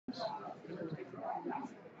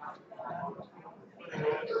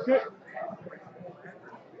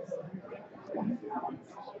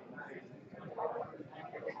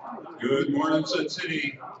Good morning, Sun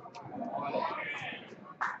City.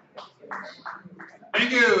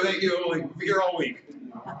 Thank you. We'll be here all week.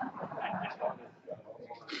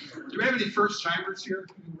 Do we have any first timers here?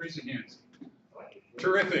 Raise your hands.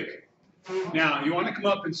 Terrific. Now, you want to come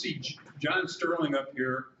up and see John Sterling up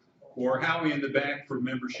here or Howie in the back for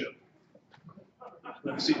membership.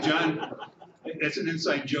 See, John, that's an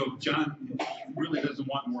inside joke. John really doesn't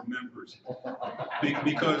want more members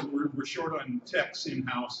because we're short on techs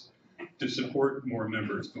in-house to support more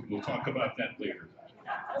members, but we'll talk about that later.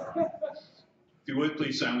 If you would,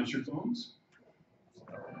 please silence your phones.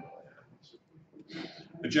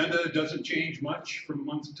 Agenda doesn't change much from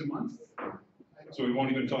month to month, so we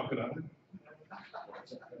won't even talk about it.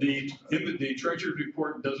 The treasurer's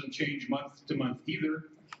report doesn't change month to month either.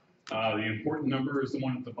 The important number is the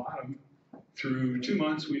one at the bottom. Through 2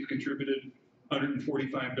 months, we've contributed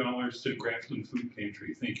 $145 to Grafton Food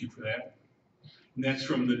Pantry. Thank you for that. And that's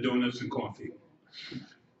from the donuts and coffee.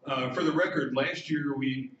 For the record, last year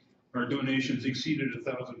our donations exceeded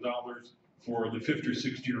 $1,000 for the 5th or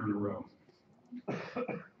 6th year in a row.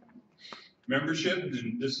 Membership,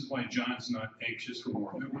 and this is why John's not anxious for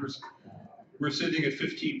more members. We're sitting at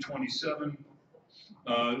 1527.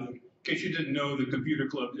 In case you didn't know, the Computer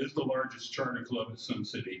Club is the largest charter club in Sun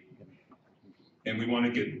City, and we want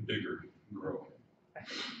to get bigger and grow.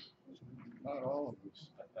 Not all of us.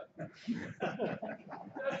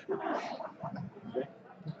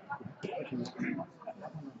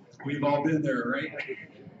 We've all been there, right?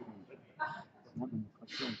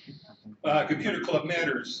 Computer Club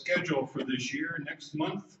Matters schedule for this year, next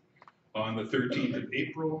month, on the 13th of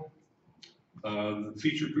April. The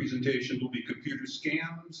featured presentation will be computer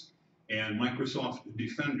scams and Microsoft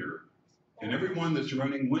Defender. And everyone that's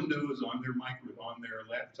running Windows on their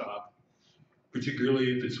laptop,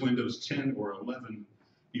 particularly if it's Windows 10 or 11,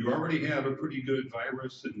 you already have a pretty good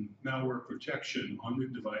virus and malware protection on your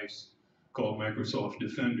device called Microsoft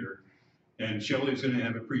Defender. And Shelley's going to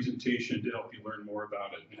have a presentation to help you learn more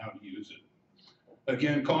about it and how to use it.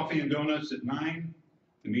 Again, coffee and donuts at 9,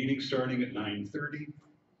 the meeting starting at 9:30.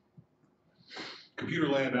 Computer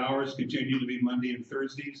lab hours continue to be Monday and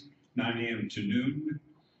Thursdays, 9 a.m. to noon.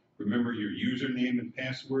 Remember your username and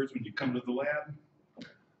passwords when you come to the lab.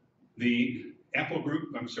 The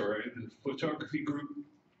the photography group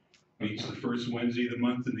meets the first Wednesday of the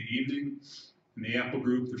month in the evening, and the Apple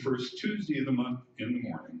group the first Tuesday of the month in the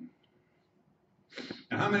morning.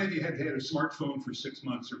 Now, how many of you have had a smartphone for 6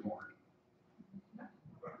 months or more?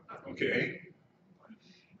 Okay.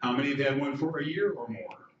 How many have had one for a year or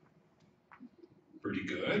more? Pretty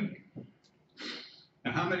good.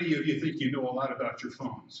 Now, how many of you think you know a lot about your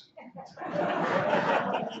phones?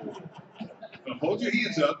 Now, hold your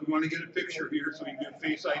hands up. We want to get a picture here so we can get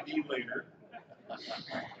Face ID later.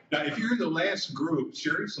 Now, if you're in the last group,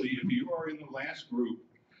 seriously, if you are in the last group,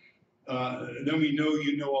 then we know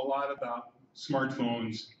you know a lot about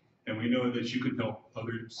smartphones, and we know that you can help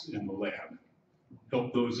others in the lab,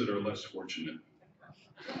 help those that are less fortunate.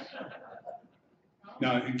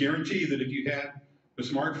 Now, I guarantee that if you had a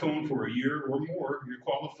smartphone for a year or more, you're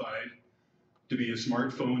qualified to be a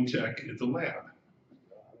smartphone tech at the lab.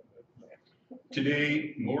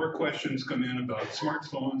 Today, more questions come in about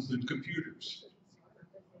smartphones than computers.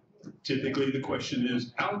 Typically, the question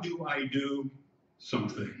is, how do I do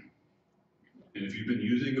something? And if you've been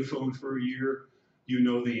using a phone for a year, you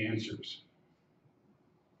know the answers.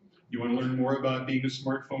 You want to learn more about being a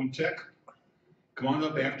smartphone tech? Come on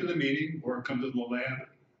up after the meeting or come to the lab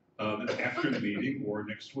after the meeting or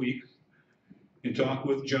next week and talk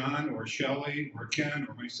with John or Shelley or Ken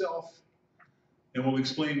or myself, and we'll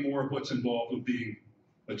explain more of what's involved with being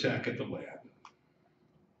a tech at the lab.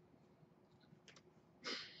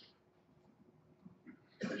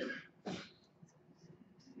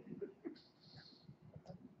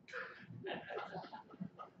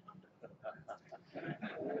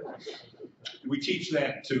 We teach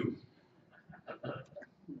that too.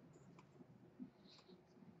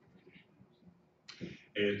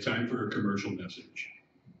 It's time for a commercial message.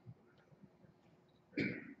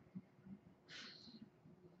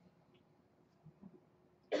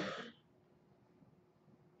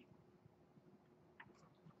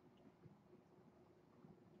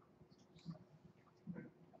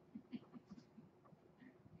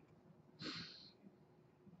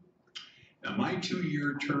 Now, my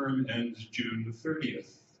 2-year term ends June the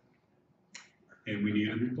 30th, and we need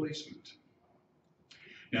a replacement.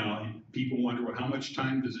 Now, people wonder, well, how much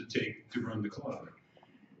time does it take to run the club?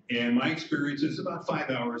 And my experience is about 5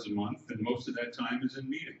 hours a month, and most of that time is in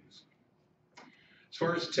meetings. As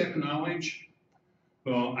far as tech knowledge,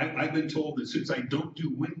 well, I've been told that since I don't do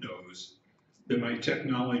Windows, that my tech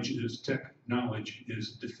knowledge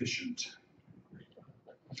is deficient.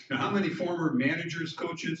 Now, how many former managers,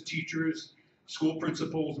 coaches, teachers, school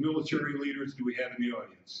principals, military leaders do we have in the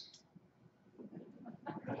audience?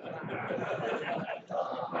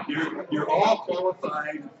 You're all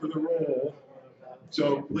qualified for the role,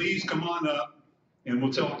 so please come on up and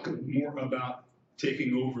we'll talk more about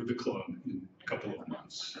taking over the club in a couple of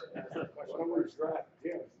months.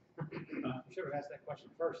 You should have asked that question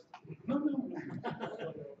first. No.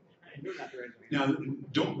 You're not ready. Now,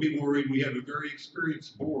 don't be worried, we have a very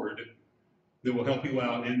experienced board that will help you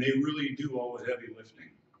out, and they really do all the heavy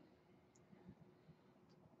lifting.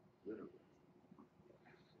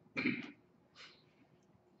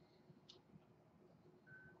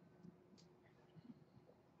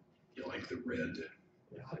 You like the red?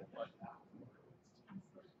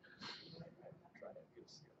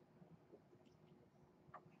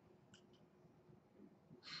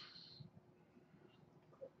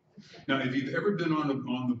 Now, if you've ever been on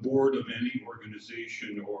the board of any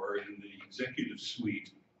organization or in the executive suite,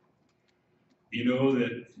 you know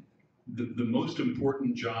that the most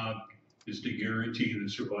important job is to guarantee the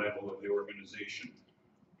survival of the organization.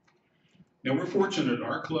 Now, we're fortunate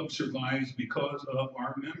our club survives because of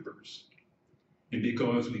our members and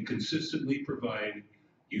because we consistently provide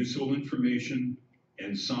useful information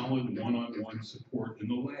and solid one-on-one support in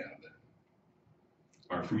the lab.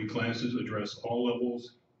 Our free classes address all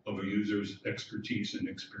levels of a user's expertise and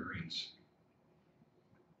experience.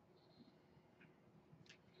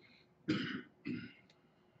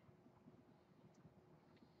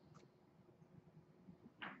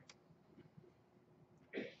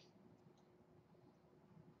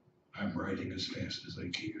 I'm writing as fast as I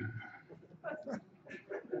can.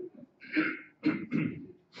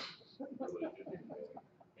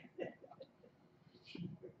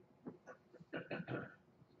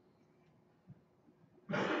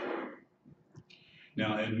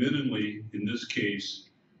 Now, admittedly, in this case,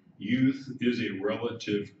 youth is a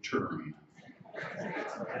relative term.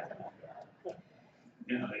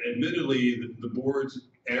 Now, admittedly, the board's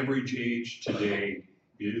average age today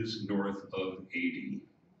is north of 80.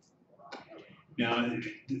 Now,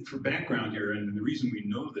 for background here, and the reason we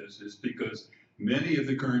know this is because many of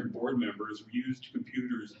the current board members used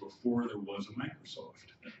computers before there was a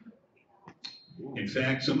Microsoft. In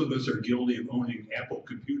fact, some of us are guilty of owning Apple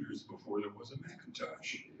computers before there was a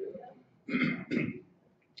Macintosh.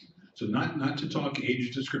 So not to talk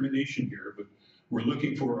age discrimination here, but we're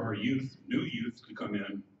looking for our youth, new youth, to come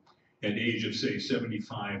in at age of, say,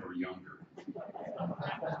 75 or younger.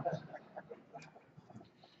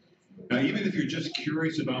 Now, even if you're just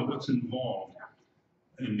curious about what's involved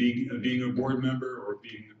in being a board member or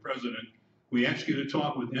being the president, we ask you to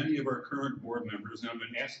talk with any of our current board members, and I'm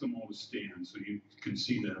going to ask them all to stand so you can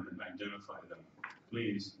see them and identify them.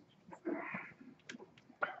 Please.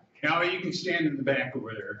 Howie, you can stand in the back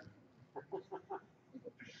over there.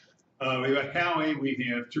 We've got Howie, we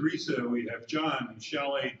have Teresa, we have John and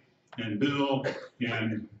Shelley and Bill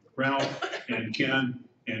and Ralph and Ken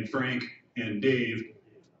and Frank and Dave.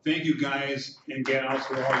 Thank you guys and gals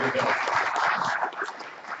for all your help.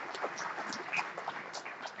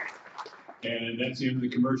 And that's the end of the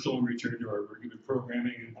commercial and return to our regular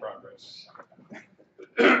programming in progress.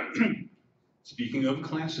 Speaking of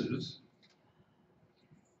classes,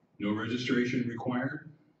 no registration required,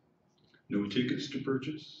 no tickets to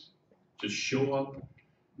purchase, just show up,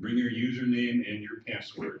 bring your username and your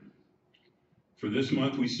password. For this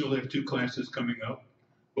month, we still have 2 classes coming up,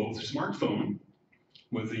 both smartphone,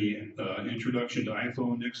 with the introduction to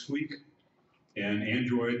iPhone next week, and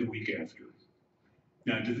Android the week after.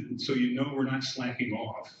 Now, so you know we're not slacking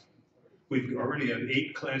off. We already have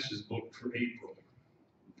 8 classes booked for April,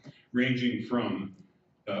 ranging from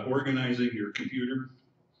organizing your computer,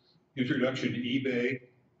 introduction to eBay,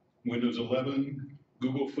 Windows 11,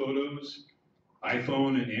 Google Photos,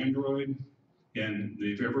 iPhone and Android, and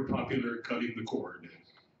the ever popular cutting the cord.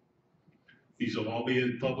 These will all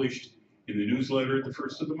be published in the newsletter at the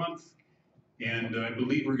first of the month, and I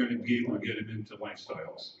believe we're going to be able to get them into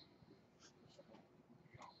lifestyles.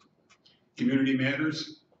 Community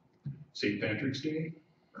Matters, St. Patrick's Day.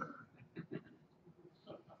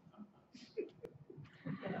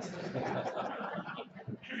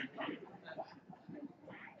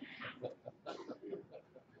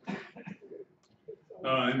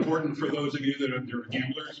 Important for those of you that are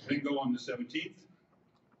gamblers, bingo on the 17th.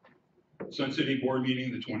 Sun City Board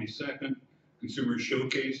meeting the 22nd. Consumer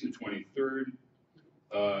Showcase the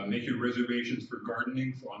 23rd. Make your reservations for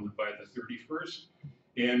gardening by the 31st.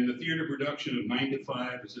 And the theater production of 9 to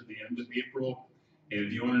 5 is at the end of April. And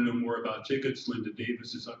if you want to know more about tickets, Linda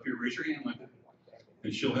Davis is up here. Raise your hand, Linda.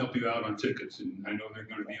 And she'll help you out on tickets. And I know they're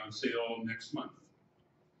going to be on sale next month.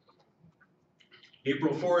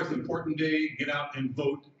 April 4th, important day. Get out and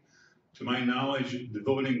vote. To my knowledge, the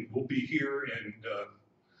voting will be here, and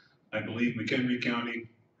I believe McHenry County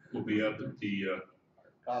will be up at the,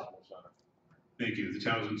 Cosmo Center. thank you, the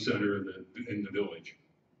Townsend Center in the village,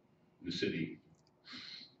 in the city.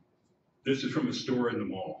 This is from a store in the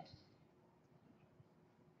mall.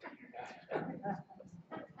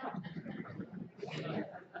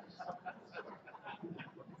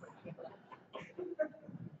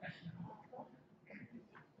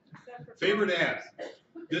 Favorite app.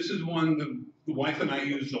 This is one the wife and I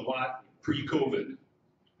used a lot pre-COVID,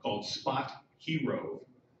 called Spot Hero.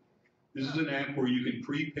 This is an app where you can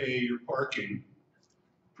prepay your parking,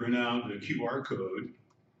 print out a QR code,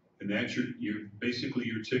 and that's your basically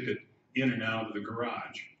your ticket in and out of the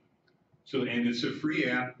garage. So, and it's a free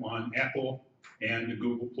app on Apple and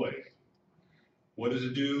Google Play. What does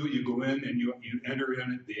it do? You go in and you enter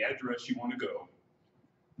in the address you want to go.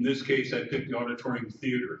 In this case, I picked the Auditorium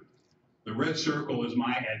Theater. The red circle is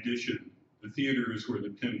my addition. The theater is where the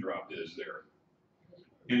pin drop is there.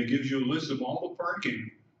 And it gives you a list of all the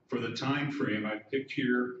parking for the time frame. I picked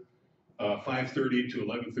here 5:30 to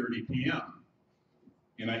 11:30 p.m.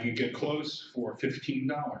 And I can get close for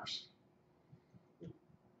 $15.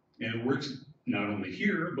 And it works not only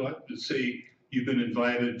here, but let's say you've been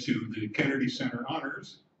invited to the Kennedy Center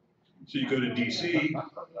Honors. So you go to DC,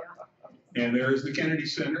 and there's the Kennedy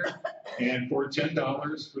Center, and for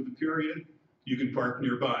 $10 for the period, you can park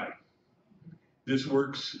nearby. This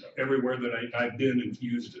works everywhere that I've been and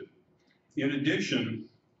used it. In addition,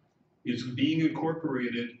 it's being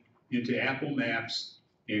incorporated into Apple Maps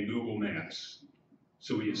and Google Maps.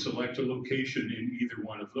 So when you select a location in either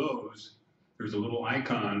one of those, there's a little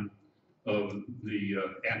icon of the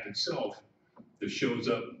app itself that shows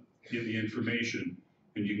up in the information,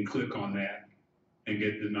 and you can click on that and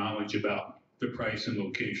get the knowledge about the price and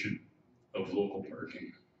location of local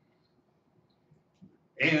parking.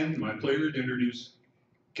 And my pleasure to introduce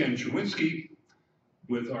Ken Chewinski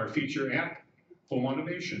with our feature app, Home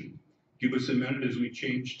Automation. Give us a minute as we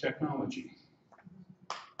change technology.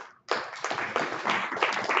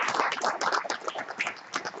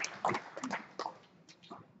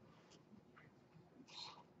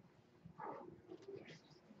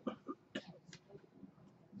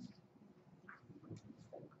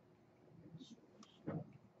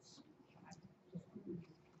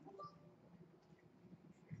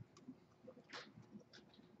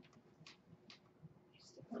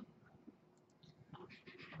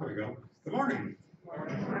 There we go. Good morning.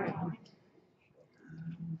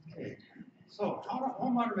 Okay, so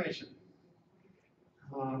home automation.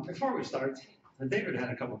 Before we start, David had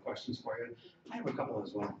a couple of questions for you. I have a couple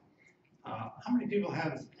as well. How many people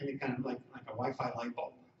have any kind of like a Wi-Fi light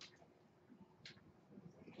bulb?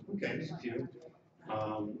 Okay, just a few.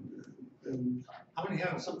 And how many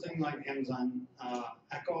have something like Amazon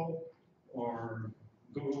Echo or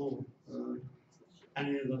Google?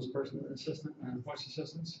 Any of those personal assistant voice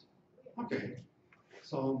assistants? Okay,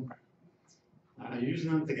 so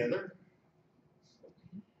using them together.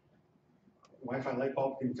 Wi-Fi light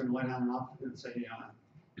bulb can turn the light on and off and say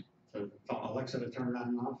to tell Alexa to turn it on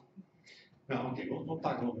and off. Well, okay, we'll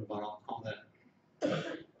talk a little bit about all that.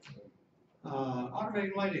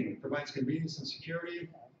 Automated lighting provides convenience and security,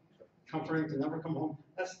 comforting to never come home.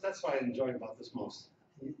 That's what I enjoy about this most.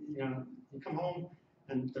 You come home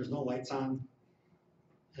and there's no lights on.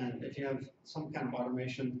 And if you have some kind of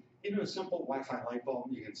automation, even a simple Wi-Fi light bulb,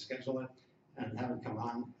 you can schedule it and have it come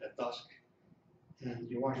on at dusk. And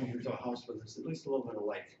you're walking into a house where there's at least a little bit of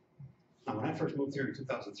light. Now, when I first moved here in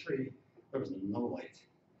 2003, there was no light.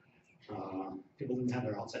 People didn't have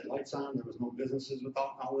their outside lights on. There was no businesses with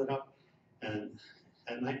all lit up. And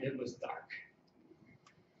at night, it was dark.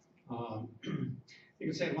 You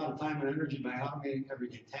can save a lot of time and energy by automating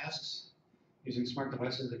everyday tasks. Using smart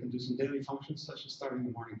devices that can do some daily functions, such as starting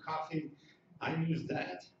the morning coffee. I used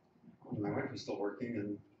that when my wife was still working,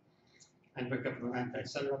 and I'd wake up, I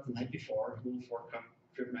set it up the night before, a little 4-cup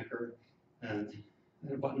drip maker, and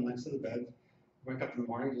a button next to the bed. Wake up in the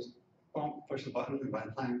morning, just boom, push the button, and by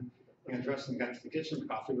the time I got dressed and got to the kitchen, the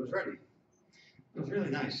coffee was ready. It was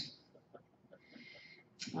really nice.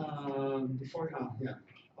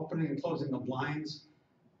 Opening and closing the blinds.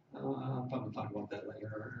 I'll probably talk about that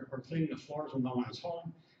later. Or cleaning the floors when no one is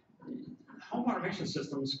home. Home automation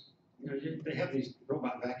systems, they have these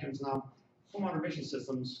robot vacuums now. Home automation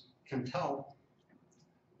systems can tell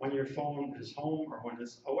when your phone is home or when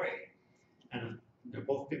it's away. And they're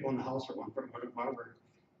both in the house or whatever,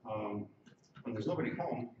 when there's nobody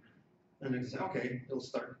home, then it say, okay, it'll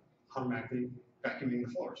start automatically vacuuming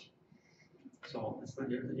the floors. So it's not,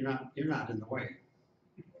 you're not in the way.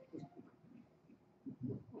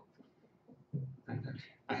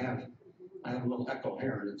 I have a little echo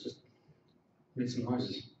here, and it just made some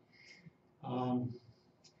noises.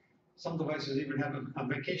 Some devices even have a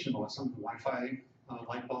vacation mode. Some of the Wi-Fi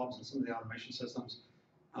light bulbs and some of the automation systems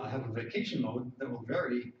have a vacation mode that will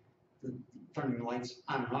vary turning the lights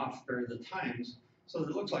on and off, vary the times, so that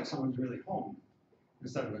it looks like someone's really home.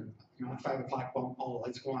 Instead of, at 5 o'clock, boom, all the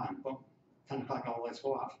lights go on, boom, 10 o'clock, all the lights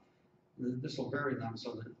go off. This will vary them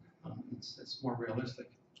so that it's more realistic.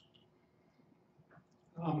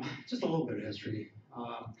 Just a little bit of history.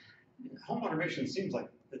 Home automation seems like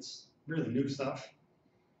it's really new stuff.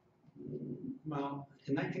 Well,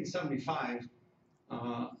 in 1975,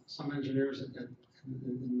 some engineers in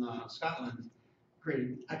Scotland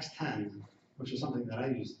created X10, which is something that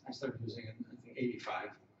I started using in, I think, 85.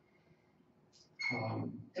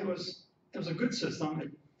 It was a good system.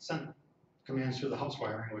 It sent commands through the house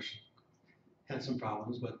wiring, which had some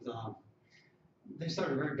problems, but they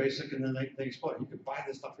started very basic, and then they exploded. You could buy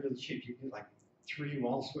this stuff really cheap. You could get like 3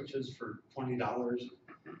 wall switches for $20,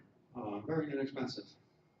 very inexpensive.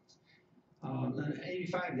 Then in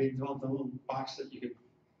 85, they developed a little box that you could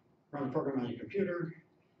run a program on your computer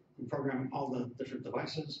and program all the different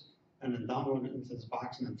devices, and then download it into this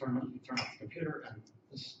box, and then turn off the computer, and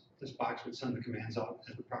this box would send the commands out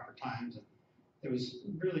at the proper times. And it was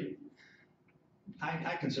really,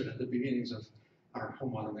 I consider it the beginnings of our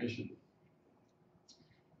home automation.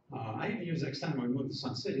 I even used X10 when we moved to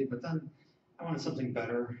Sun City, but then I wanted something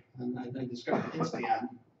better, and I discovered Insteon,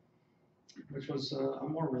 which was a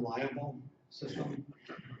more reliable system,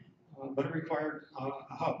 but it required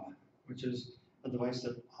a hub, which is a device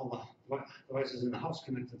that all the devices in the house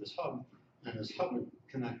connect to this hub, and this hub would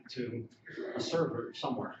connect to a server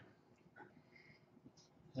somewhere.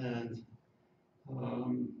 And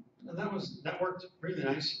that worked really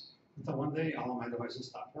nice until one day all of my devices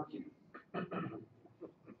stopped working.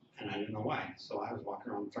 And I didn't know why. So I was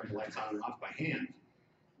walking around turning the lights on and off by hand.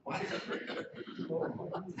 What?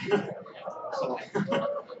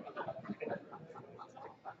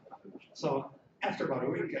 So after about a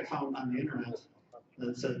week, I found on the internet that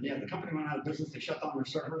it said, yeah, the company went out of business, they shut down their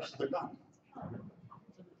servers, they're done.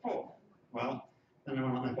 Oh, well, then I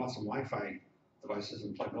went out and I bought some Wi-Fi devices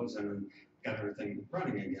and plugged those in and got everything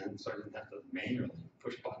running again, so I didn't have to manually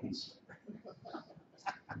push buttons.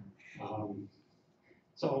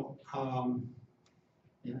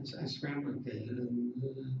 Yeah, I scrambled.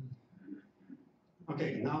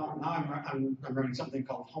 Okay, now I'm running something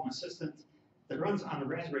called Home Assistant that runs on a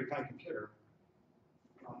Raspberry Pi computer.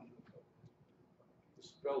 You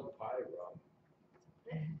spelled pi wrong.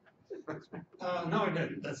 No, I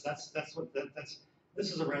didn't. This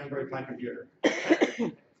is a Raspberry Pi computer.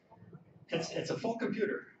 It's a full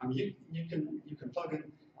computer. I mean, you can plug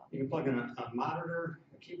in a monitor,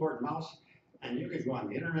 a keyboard, and mouse, and you can go on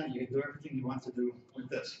the internet. You can do everything you want to do with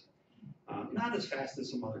this. Not as fast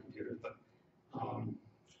as some other computers, but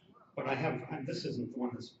this isn't the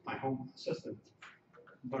one that's my home assistant,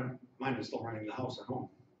 but mine is still running the house at home.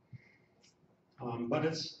 But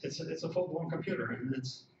it's a full-blown computer, and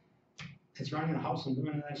it's running the house and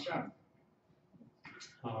doing a nice job.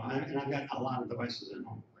 And I've got a lot of devices at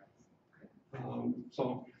home.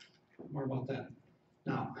 So more about that.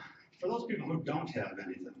 Now, for those people who don't have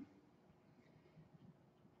anything,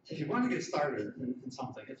 if you want to get started in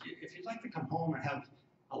something, if you'd like to come home and have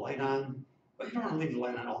a light on, but you don't want to leave the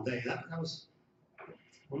light on all day. That was,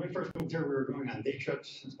 when we first moved here, we were going on day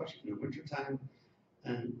trips, especially in the wintertime,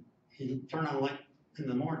 and you turn on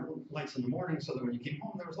lights in the morning so that when you came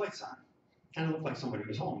home, there was lights on. Kind of looked like somebody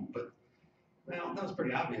was home, but well, that was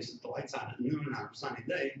pretty obvious that the lights on at noon on a sunny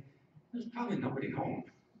day, there's probably nobody home.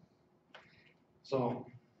 So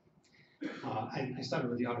I started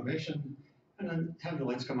with the automation, and then have the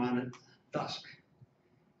lights come on at dusk.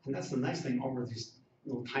 And that's the nice thing over these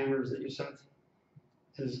little timers that you set,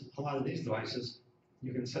 is a lot of these devices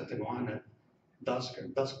you can set to go on at dusk, or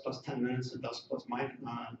dusk plus 10 minutes, or dusk plus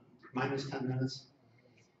minus 10 minutes,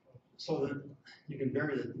 so that you can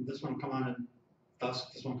vary this one come on at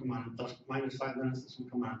dusk, this one come on at dusk minus 5 minutes, this one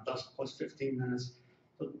come on at dusk plus 15 minutes.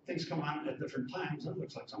 So things come on at different times, and it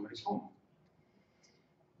looks like somebody's home.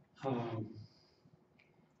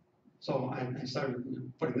 So I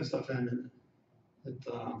started putting this stuff in, and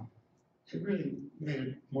it really made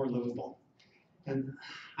it more livable. And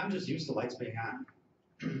I'm just used to lights being on.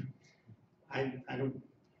 I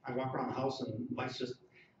walk around the house and lights just,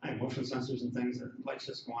 I have motion sensors and things, and lights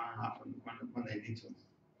just go on and off when they need to.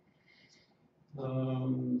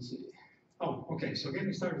 Let's see. Oh, okay, so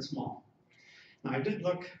getting started small. Now, I did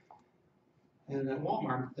look, and at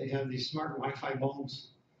Walmart, they have these smart Wi-Fi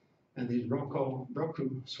bulbs and these Roku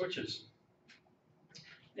switches.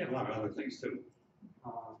 They have a lot of other things too.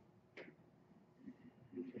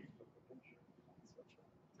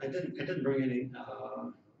 I didn't bring any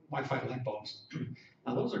Wi-Fi light bulbs.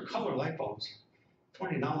 Now those are color light bulbs,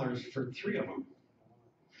 $20 for 3 of them.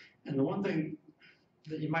 And the one thing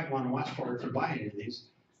that you might want to watch for if you buy any of these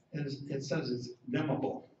is it says it's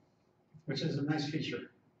dimmable, which is a nice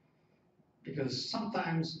feature. Because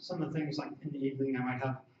sometimes some of the things, like in the evening, I might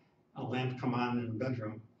have a lamp come on in the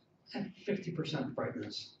bedroom at 50%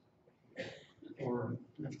 brightness. Or,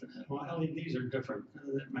 well, LEDs are different.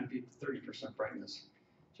 It might be 30% brightness.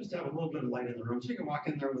 Just to have a little bit of light in the room so you can walk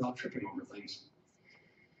in there without tripping over things.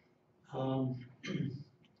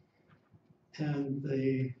 And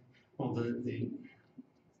the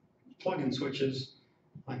plug-in switches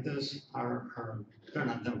like this they're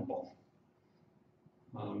not dimmable.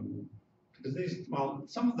 Because these, well,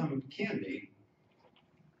 some of them can be,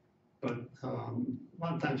 but a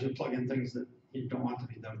lot of times you plug in things that you don't want to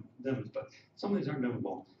be dimmed, but some of these aren't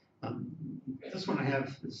dimmable. This one I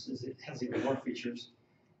have it has even more features.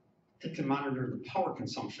 It can monitor the power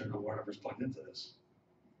consumption of whatever's plugged into this.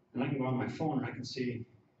 And I can go on my phone and I can see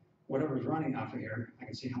whatever's running off of here, I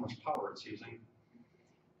can see how much power it's using.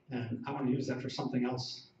 And I want to use that for something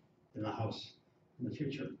else in the house in the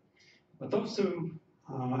future. But those two,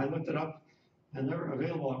 I looked it up, and they're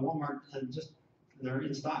available at Walmart, and they're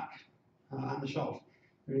in stock on the shelf.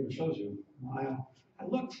 It even shows you an aisle. I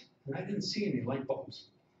looked, and I didn't see any light bulbs,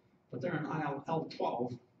 but they're in aisle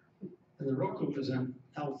L12, and the Roku is in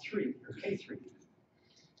L3 or K3.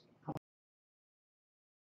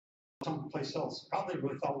 Someplace else, probably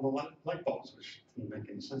with all the light bulbs, which didn't make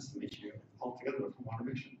any sense to me altogether with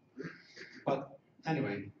automation. But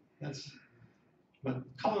anyway, but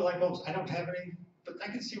color light bulbs, I don't have any, but I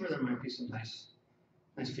can see where there might be some nice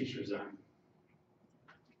features there.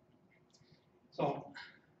 So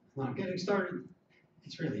now getting started,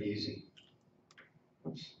 it's really easy.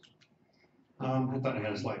 Oops. I thought I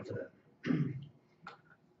had a slide for that.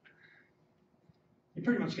 You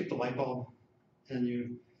pretty much get the light bulb,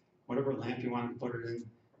 and whatever lamp you want to put it in,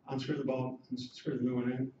 unscrew the bulb, and screw the new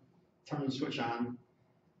one in, turn the switch on,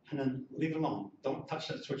 and then leave it alone. Don't touch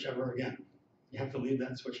that switch ever again. You have to leave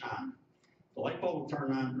that switch on. The light bulb will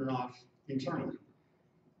turn on and off internally.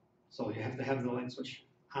 So you have to have the light switch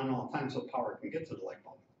on all the time so power can get to the light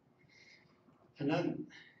bulb. And then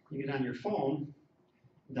you get on your phone,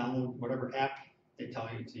 download whatever app they tell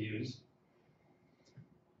you to use.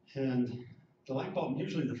 And the light bulb,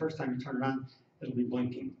 usually the first time you turn it on, it'll be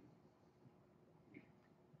blinking.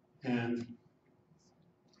 And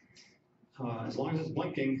as long as it's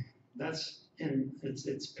blinking, that's in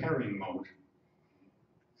its pairing mode.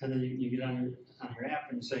 And then you get on your app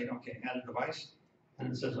and you say, okay, add a device,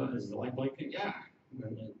 and it says, oh, is the light blinking? Yeah. And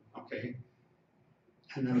then, okay.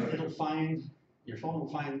 And then your phone will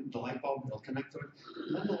find the light bulb, it'll connect to it,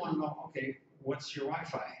 and then it'll want to know, okay, what's your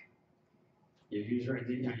Wi-Fi? Your user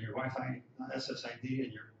ID, your Wi-Fi SSID,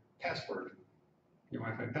 and your password, your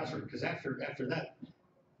Wi-Fi password. Because after that,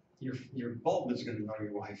 your bulb is going to know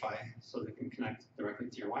your Wi-Fi, so they can connect directly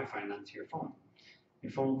to your Wi-Fi, not to your phone.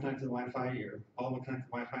 Your phone will connect to the Wi-Fi, your bulb will connect to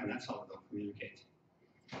Wi-Fi, and that's how they'll communicate.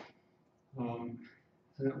 And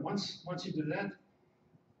then once you do that,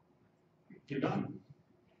 you're done.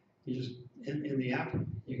 You just, in the app,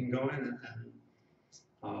 you can go in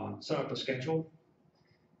and set up a schedule.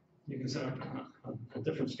 You can set up a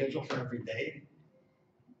different schedule for every day.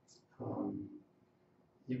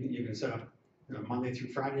 You can set up Monday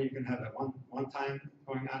through Friday, you can have that one time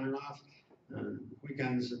going on and off.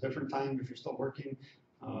 Weekends, a different time if you're still working.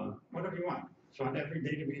 Whatever you want. If you want every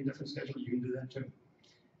day to be a different schedule, you can do that too.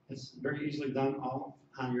 It's very easily done all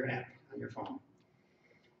on your app, on your phone.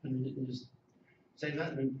 And you can just say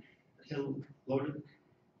that, and it'll load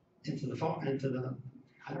it into the phone, I don't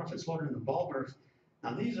know if it's loaded in the bulb or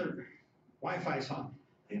now these are Wi-Fi, so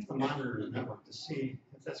I have to monitor the network to see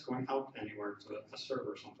if that's going out anywhere to a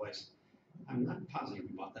server someplace. I'm not positive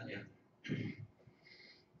about that yet.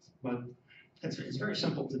 But it's very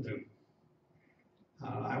simple to do.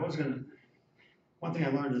 One thing I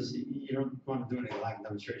learned is you don't want to do any live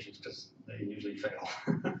demonstrations because they usually fail.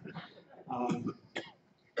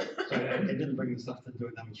 So I didn't bring the stuff to do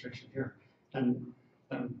a demonstration here, and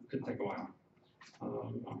that could take a while.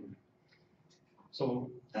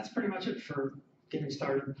 So that's pretty much it for getting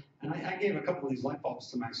started. And I gave a couple of these light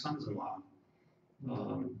bulbs to my sons-in-law,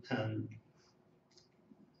 and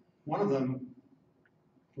one of them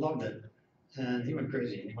loved it, And he went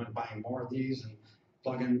crazy, and he went buying more of these and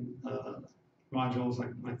plug-in modules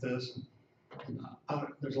like this. And,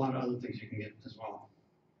 there's a lot of other things you can get as well.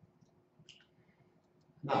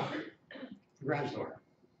 Now, garage door.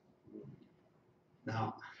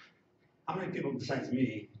 Now, how many people besides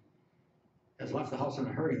me has left the house in a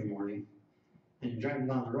hurry in the morning and you're driving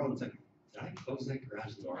down the road and think, did I close that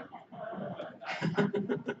garage door?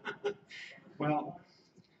 Well,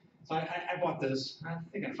 so I bought this. I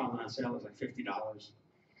think I found it on sale. It was like $50.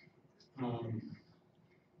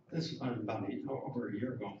 This was about over a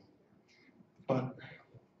year ago. But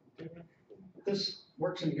this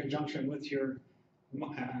works in conjunction with your,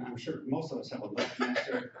 I'm sure most of us have a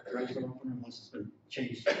LiftMaster garage door opener unless it's been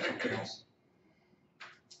changed to something else.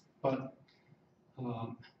 But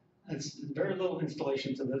it's very little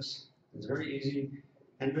installation to this. It's very easy.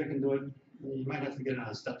 Anybody can do it. You might have to get it on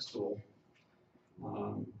a step stool.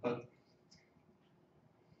 But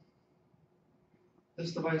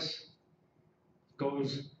this device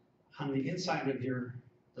goes on the inside of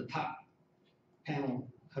the top panel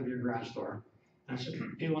of your garage door. And it's just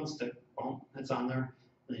a peel and stick. Boom, it's on there.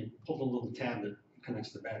 And you pull the little tab that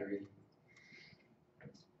connects the battery.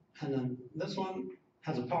 And then this one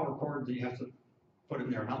has a power cord that you have to put in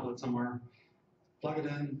their outlet somewhere, plug it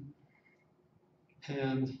in,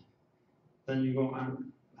 and then you go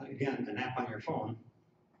on, again, an app on your phone.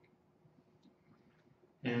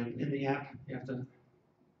 And in the app, you have to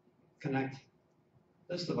connect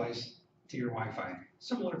this device to your Wi-Fi,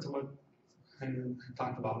 similar to what I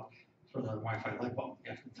talked about for the Wi-Fi light bulb.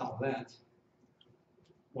 You have to tell that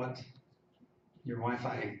what your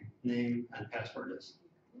Wi-Fi name and password is.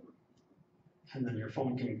 And then your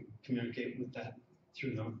phone can communicate with that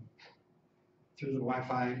through the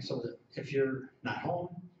Wi-Fi, so that if you're not home,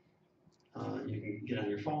 you can get on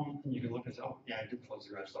your phone and you can look and say, oh, yeah, I did close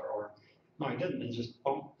the garage door, or no, I didn't, and just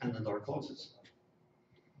boom, and the door closes.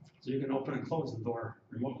 So you can open and close the door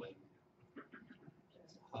remotely.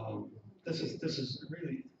 This is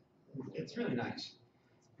really, it's really nice.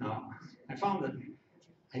 Now, I found that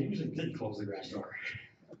I usually did close the garage door,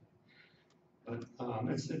 but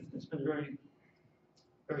it's been very,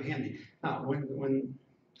 very handy. Now,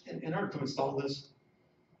 in order to install this,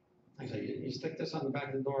 like I say, you stick this on the back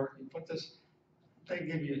of the door, you put this, they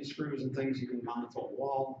give you screws and things, you can mount it to a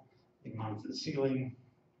wall, you can mount it to the ceiling.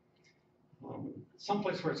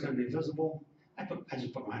 Someplace where it's going to be visible. I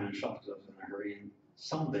just put mine on a shelf because I was in a hurry, and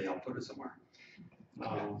someday I'll put it somewhere.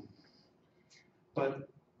 But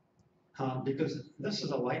because this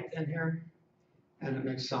is a light in here, and it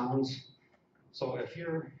makes sounds, so if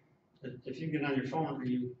you get on your phone and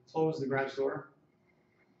you close the garage door,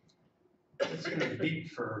 it's going to beep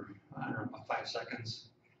for, I don't know, about 5 seconds,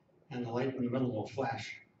 and the light in the middle will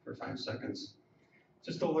flash for 5 seconds,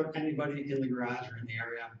 just to alert anybody in the garage or in the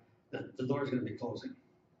area that the door is going to be closing.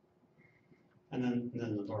 And then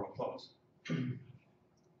the door will close.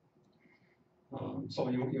 So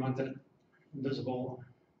you want that visible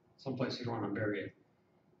someplace you don't want to bury it.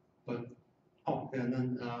 But, oh, and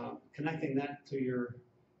then connecting that to your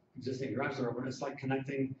existing garage door opener, it's like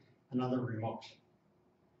connecting another remote.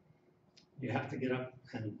 You have to get up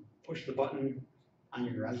and push the button on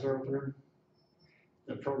your garage door opener,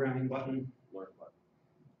 the programming button. Learn button.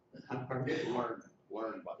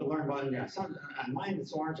 Learn button. The learn button, yeah. Some, on mine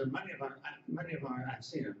it's orange, and many of them I've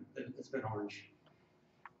seen it. It's been orange.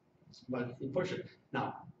 But you push it.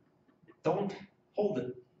 Now, don't hold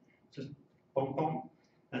it. Just boom, boom.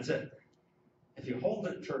 That's it. If you hold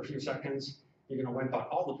it for a few seconds, you're going to wipe out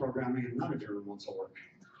all the programming, and none of your remotes will work.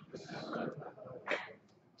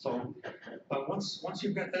 So, but once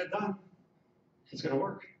you've got that done, it's going to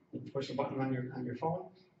work. You push the button on your phone,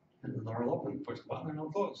 and the door will open. Push the button, and it'll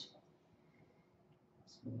close.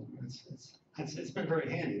 So it's been very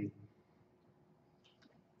handy.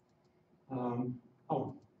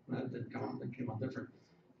 Oh, that didn't come out. That came out different.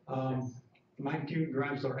 MyQ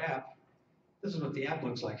Garage Door app. This is what the app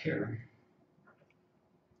looks like here.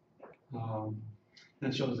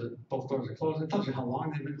 That shows that both doors are closed. It tells you how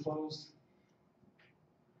long they've been closed.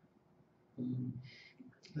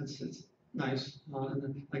 It's nice. And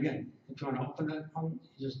then again, if you want to open that one,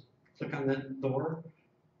 you just click on that door.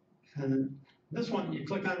 And then this one, you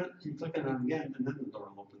click on it again, and then the door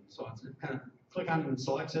will open. So it's kind of click on it and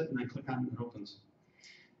selects it, and then click on it and it opens.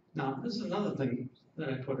 Now, this is another thing that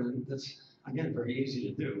I put in that's, again, very easy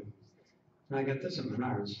to do. And I got this in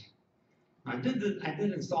Menards. I did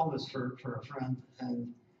install this for a friend,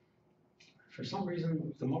 and for some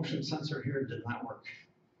reason, the motion sensor here did not work.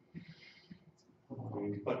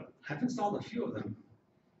 But I've installed a few of them,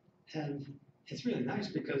 and it's really nice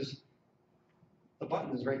because the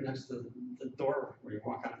button is right next to the door where you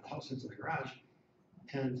walk out of the house. house into the garage,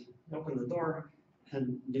 and open the door,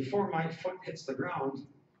 and before my foot hits the ground,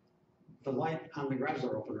 the light on the garage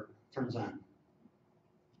door opener turns on.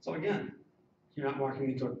 So again, you're not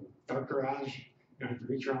walking into a dark garage, you don't have to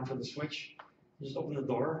reach around for the switch, you just open the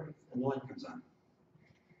door and the light comes on.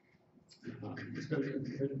 It's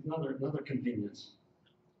been another convenience.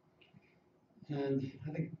 And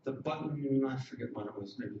I think the button, I forget what it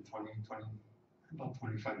was, maybe about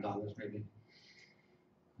 $25 maybe.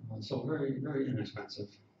 So very, very inexpensive.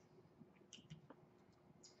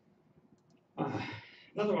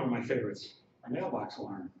 Another one of my favorites, mailbox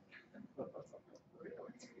alarm.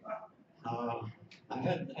 I've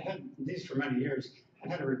had these for many years.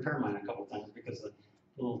 I've had to repair mine a couple times because the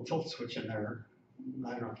little tilt switch in there,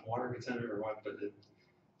 I don't know if water gets in it or what, but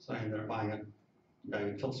so I ended up buying a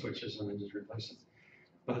bag of tilt switches and I just replaced it.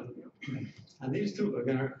 But and these two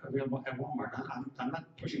again are available at Walmart. I'm not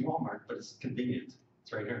pushing Walmart, but it's convenient.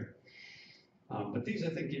 It's right here. But these I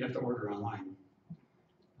think you'd have to order online.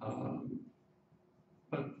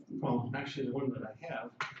 But well, actually the one that I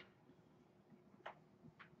have.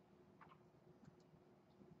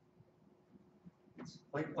 It's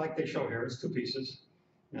like they show here, it's two pieces.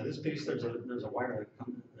 Now this piece, there's a wire that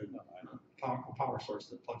comes, a power source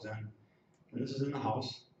that plugs in, and this is in the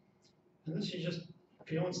house. And this you just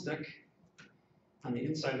peel and stick on the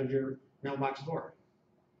inside of your mailbox door.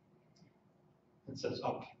 It says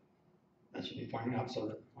up. That should be pointing up so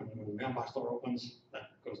that when the mailbox door opens, that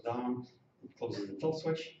goes down, it closes the tilt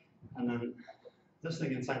switch, and then this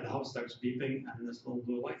thing inside the house starts beeping, and this little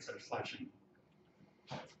blue light starts flashing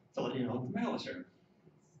to let you know the mail is here.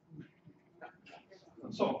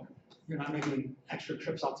 So you're not making extra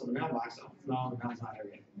trips out to the mailbox. Oh, no, the mail's not here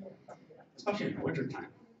yet, especially in the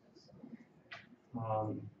wintertime.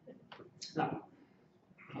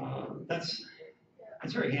 That's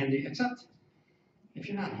very handy, except if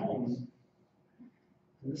you're not home,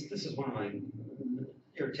 and this is one of my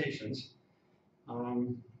irritations. If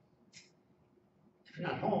you're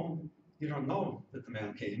not home, you don't know that the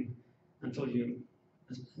mail came until you,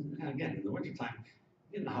 again, in the wintertime,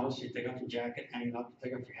 in the house, you take off your jacket, hang it up,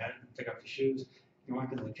 take off your hat, take off your shoes, you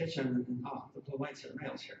walk into the kitchen, and oh, the blue lights here, the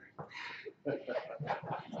mail's here. Put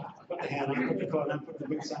the hat on, put the coat on, put the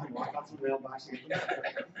boots on, walk out to the mailbox.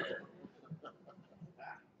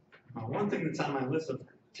 One thing that's on my list of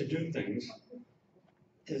to-do things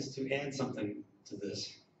is to add something to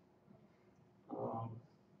this.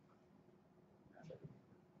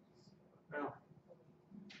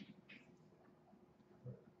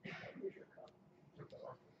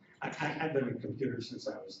 I've been in computers since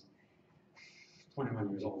I was 21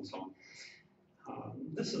 years old, so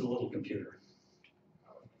this is a little computer.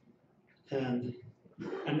 And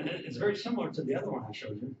it's very similar to the other one I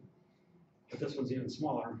showed you, but this one's even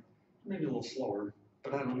smaller, maybe a little slower,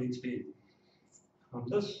 but I don't need speed.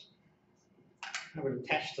 This, I would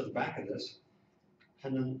attach to the back of this,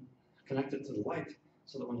 and then connect it to the light,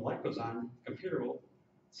 so that when the light goes on, the computer will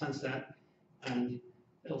sense that, and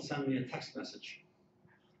it'll send me a text message.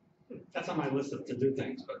 That's on my list of to-do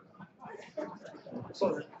things, but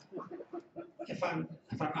so that if I'm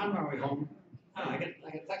on my way home, I get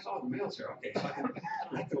text, oh, the mail's here. Okay, so I don't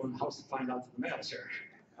have to go in the house to find out that the mail's here.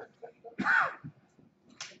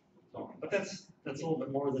 So, but that's a little bit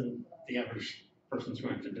more than the average person's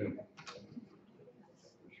going to do.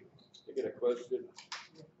 I get a question.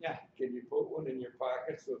 Yeah. Can you put one in your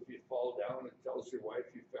pocket so if you fall down, it tells your wife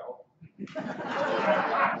you fell?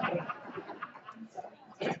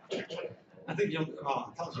 I think you'll,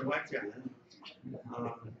 tell your wife, yeah.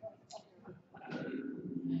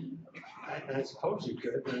 I suppose you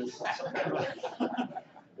could, but it's some kind of a,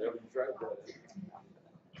 You haven't tried that.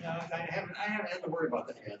 no, I haven't had to worry about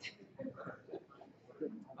that yet.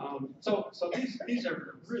 So these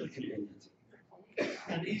are really convenient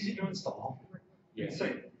and easy to install. Yeah.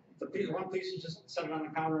 So one piece, you just set it on the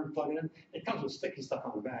counter and plug it in. It comes with sticky stuff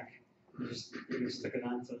on the back. You can stick it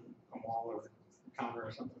onto a wall or a counter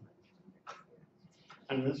or something.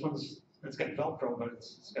 And this one's, it's got Velcro, but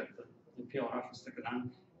it's got you peel it off and stick it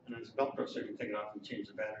on, and it's Velcro, so you can take it off and change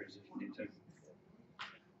the batteries if you need to.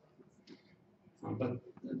 But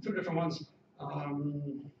two different ones.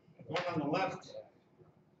 One on the left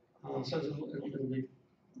says it'll be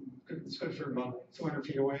good, it's good for about 200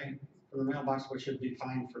 feet away from the mailbox, which should be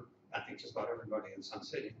fine for, I think, just about everybody in Sun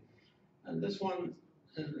City. And this one,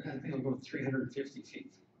 I think it'll go 350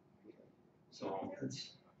 feet. So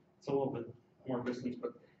it's a little bit more distance,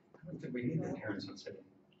 but I don't think we need that here in Sun City.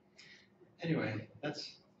 Anyway,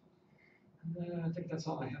 that's, I think that's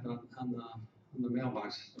all I have on the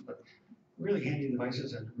mailbox. But really handy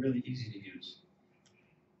devices and really easy to use.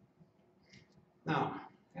 Now,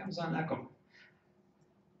 Amazon Echo.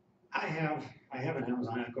 I have an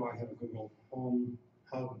Amazon Echo. I have a Google Home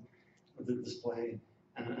Hub with the display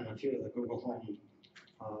and a few of the Google Home,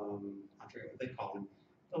 I forget what they call them.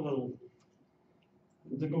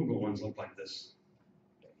 The Google ones look like this.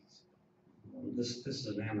 This is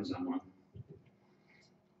an Amazon one.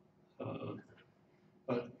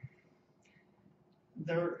 But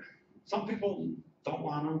some people don't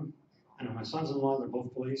want them. I know my sons-in-law, they're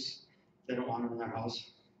both police. They don't want them in their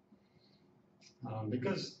house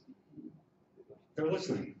because they're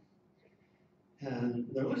listening. And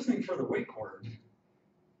they're listening for the wake word,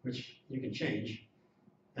 which you can change.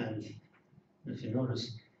 And if you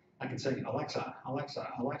notice, I can say, Alexa,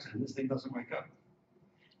 Alexa, Alexa, and this thing doesn't wake up.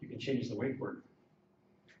 You can change the wake word.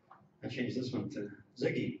 I changed this one to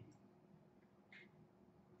Ziggy,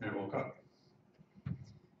 and it woke up.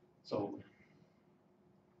 So,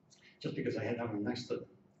 just because I had that one next to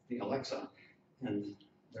the Alexa, and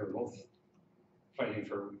they were both fighting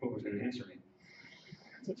for who was going to answer me.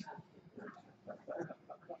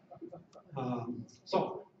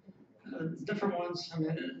 Different ones, I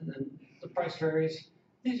mean, and the price varies.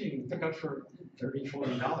 These you can pick up for $30,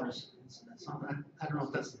 $40. It's not, I don't know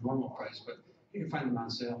if that's the normal price, but you can find them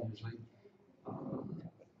on sale usually.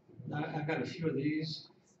 I've got a few of these.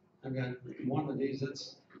 I've got one of these.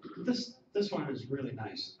 This one is really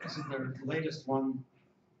nice. This is their latest one.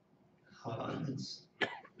 It's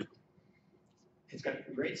got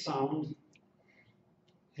great sound,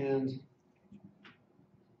 and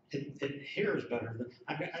it hears better.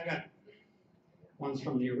 I got ones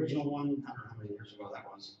from the original one. I don't know how many years ago that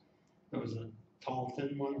was. That was a tall,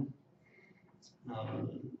 thin one.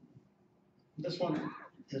 This one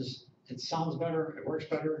it sounds better, it works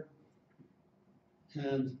better,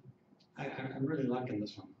 and I'm really liking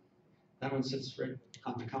this one. That one sits right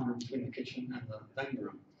on the counter between the kitchen and the dining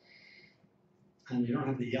room. And you don't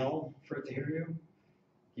have to yell for it to hear you.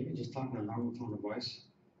 You can just talk in a normal tone of voice,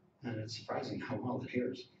 and it's surprising how well it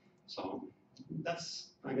hears. So that's,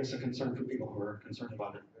 I guess, a concern for people who are concerned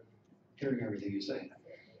about it, hearing everything you say.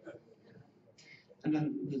 And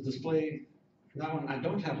then the display, that one, I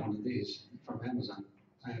don't have one of these from Amazon.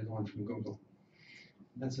 I have one from Google.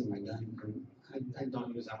 That's in my den, and I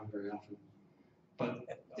don't use that one very often. But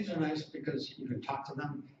these are nice because you can talk to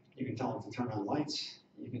them, you can tell them to turn on lights,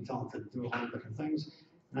 you can tell them to do a lot of different things.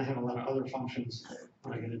 And I have a lot of other functions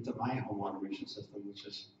when I get into my home automation system, which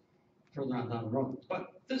is further on down the road.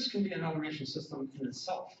 But this can be an automation system in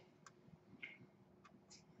itself.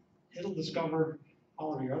 It'll discover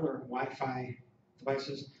all of your other Wi-Fi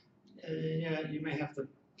devices. Yeah, you may have to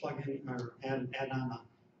plug in or add on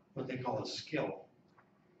what they call a skill.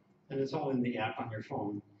 And it's all in the app on your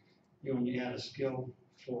phone. You only add a skill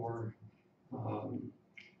for a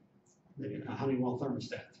Honeywell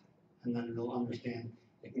thermostat. And then it'll understand,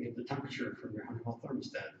 it can get the temperature from your Honeywell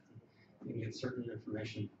thermostat. You can get certain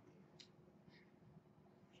information.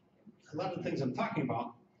 A lot of the things I'm talking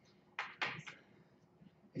about,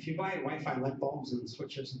 if you buy Wi-Fi light bulbs and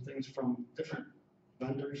switches and things from different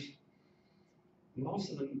vendors,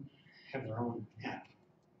 most of them have their own app.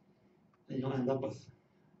 And you'll end up with,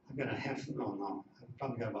 I've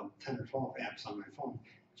probably got about 10 or 12 apps on my phone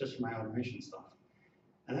just for my automation stuff.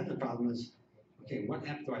 And then the problem is, okay, what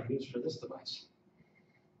app do I use for this device?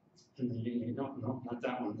 And then you don't, no, not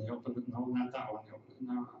that one. You open it, no, not that one. You open it,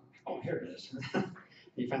 no. Oh, here it is.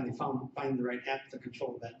 You finally find the right app to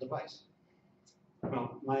control that device.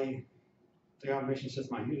 Well, the automation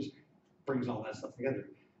system I use brings all that stuff together.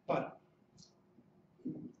 But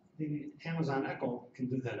the Amazon Echo can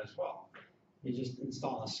do that as well. You just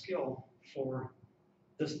install a skill for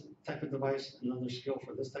this type of device, another skill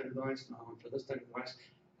for this type of device, another one for this type of device,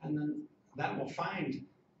 and then that will find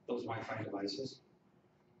those Wi-Fi devices.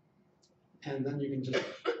 And then you can just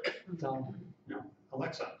tell,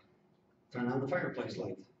 Alexa, turn on the fireplace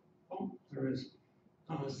light. Oh, there it is.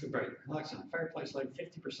 Oh, it's too bright. Alexa, fireplace light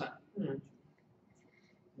 50%.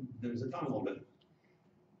 There's it down a little bit.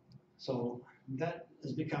 So that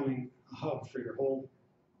is becoming a hub for your whole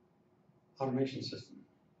automation system.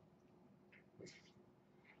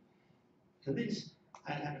 And these,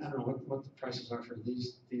 I don't know what the prices are for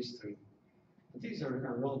these two. But these are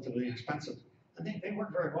relatively expensive. And they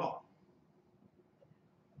work very well.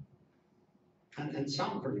 And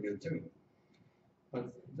sound pretty good too.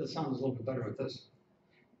 But the sound is a little bit better with this.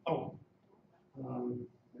 Oh, I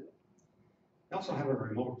also have a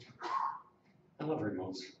remote. I love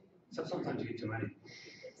remotes, except sometimes you get too many.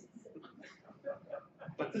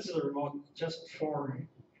 But this is a remote just for,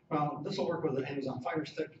 well, this will work with the Amazon Fire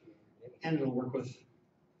Stick, and it'll work with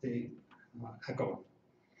the Echo.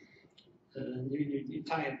 You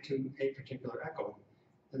tie it to a particular Echo,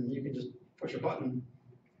 and you can just push a button,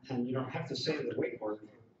 and you don't have to say the wake word.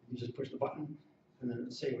 You just push the button, and then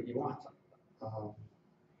say what you want.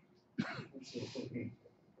 Let's see if we can.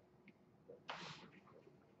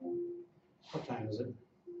 What time is it?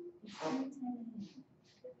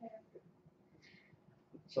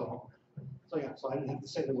 So yeah, so I didn't have to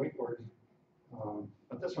say the wake word.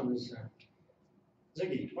 But this one is,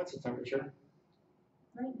 Ziggy, what's the temperature?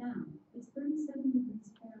 Right now, it's 37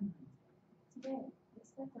 degrees Fahrenheit. Today,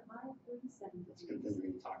 expect a high of 37 Let's degrees.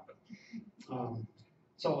 continue to talk, but,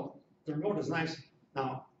 so the remote is nice.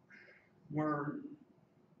 Now, where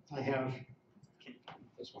I have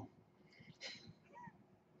this one.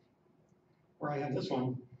 Where I have this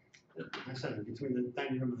one, I said between the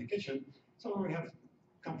dining room and the kitchen, so when we have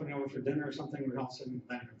company over for dinner or something, we're all sitting at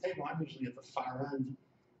the dining room table, I'm usually at the far end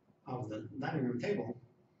of the dining room table,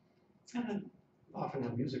 and I often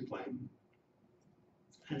have music playing.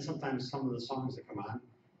 And sometimes some of the songs that come on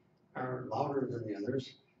are louder than the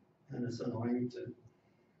others, and it's annoying to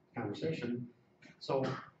conversation. So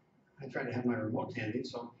I try to have my remote handy,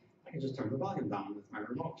 so I can just turn the volume down with my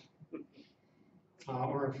remote.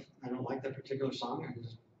 Or if I don't like that particular song, I can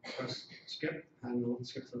just press skip and we'll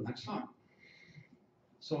skip to the next song.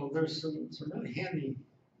 So there's some really handy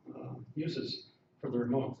uses for the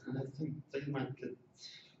remote, and I think they might get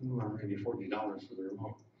maybe $40 for the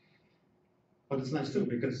remote. But it's nice too,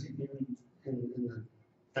 because even in the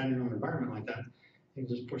dining room environment like that, you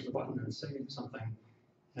can just push the button and say something,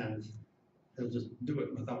 and it'll just do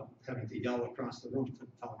it without having to yell across the room to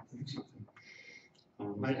tell it to do something.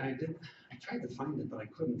 I tried to find it, but I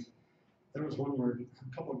couldn't. There was one where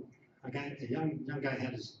a young guy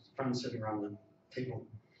had his friends sitting around the table,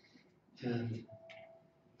 and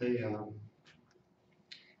they,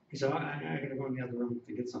 he said, I gotta go in the other room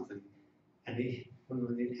to get something. And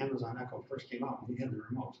when the Amazon Echo first came out, he had the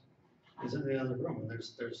remote. He's in the other room, and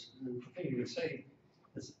there's the thing you can say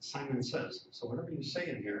is Simon Says. So whatever you say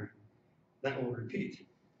in here, that will repeat.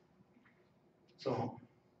 So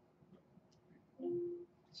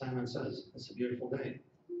Simon Says, it's a beautiful day.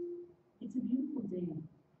 It's a beautiful day.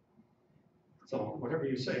 So whatever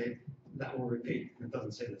you say, that will repeat. It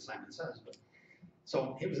doesn't say that Simon Says, but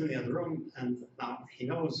so he was in the other room, and now he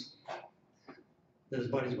knows his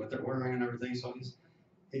buddies what they're wearing and everything. So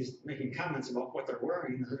he's making comments about what they're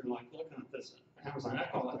wearing, and they're like looking at this Amazon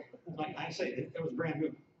Echo. Like I say, it was brand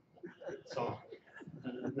new. So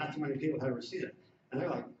not too many people have ever seen it, and they're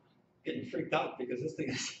like getting freaked out because this thing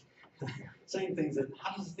is saying things that,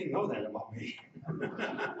 how does this thing know that about me?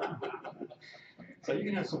 So you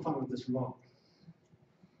can have some fun with this remote.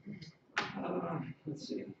 Let's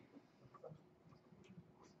see.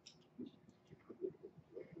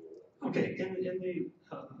 Okay, in the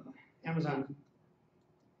Amazon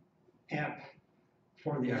app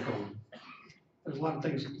for the Echo, there's a lot of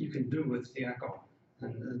things you can do with the Echo.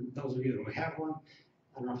 And those of you who have one,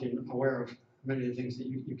 I don't know if you're aware of many of the things that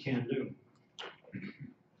you can do.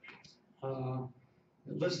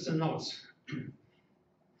 Lists and notes.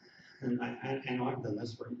 And I know I've done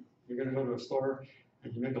this, where you're going to go to a store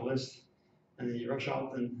and you make a list, and then you rush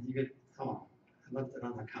out and you get, oh, I left it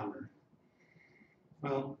on the counter.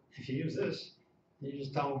 Well, if you use this, you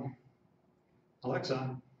just tell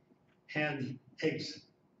Alexa, add eggs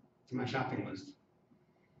to my shopping list.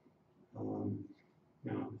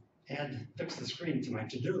 Fix the screen to my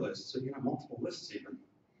to-do list, so you can have multiple lists even.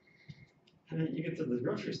 And then you get to the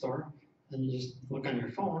grocery store, and you just look on your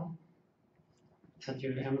phone at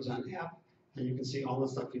your Amazon app, and you can see all the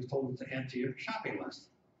stuff you've told it to add to your shopping list.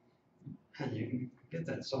 And you can get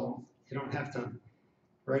that, so you don't have to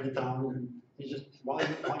write it down, and you just, while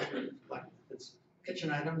you're like, it's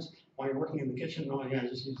kitchen items, while you're working in the kitchen, oh yeah,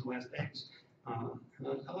 just use the last eggs.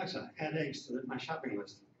 Alexa, add eggs to my shopping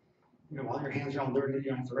list. While your hands are all dirty, you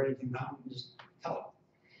don't have to write anything down, just tell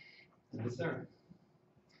it. And it's there.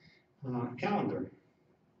 Calendar.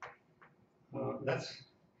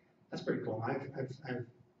 That's pretty cool. I've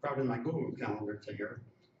brought in my Google Calendar to here.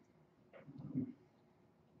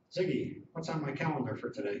 Ziggy, what's on my calendar for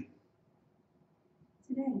today?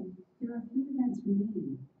 Today, there are 3 events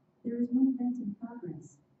remaining. There is 1 event in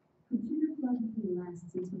progress. Computer Club meeting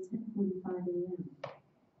lasts until 10:45 a.m.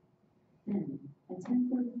 Then, at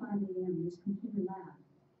 10:45 a.m., there's Computer Lab.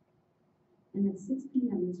 And at 6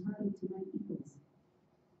 p.m., there's Hardy Tonight Eagles.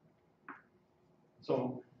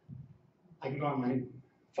 So I can go on my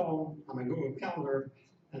phone, on my Google Calendar,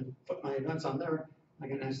 and put my events on there. I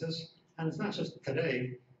can ask this, and it's not just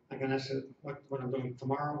today. I can ask it what I'm doing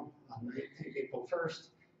tomorrow, on April 1st,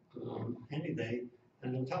 any day,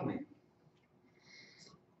 and it'll tell me.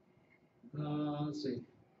 Let's see.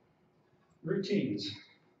 Routines.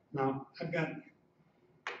 Now, I've got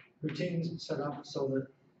routines set up so that,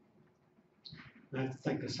 and I have to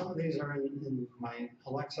think, because some of these are in my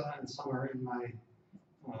Alexa and some are in my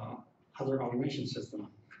other automation system,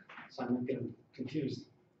 so I might get confused.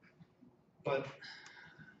 But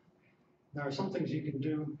there are some things you can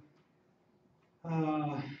do.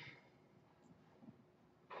 I'm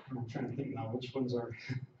trying to think now which ones are.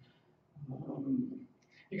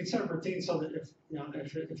 You can set a routine so that if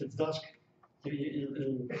it's dusk,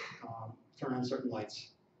 it'll turn on certain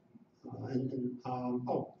lights.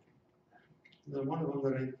 The one of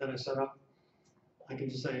them that I set up, I can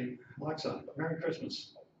just say, Alexa, Merry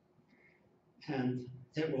Christmas, and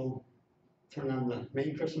it will turn on the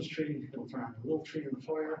main Christmas tree, it'll turn on the little tree in the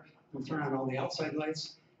foyer, it'll turn on all the outside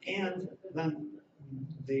lights, and then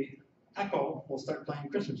the Echo will start playing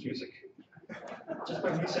Christmas music, just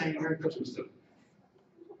by me saying Merry Christmas to it.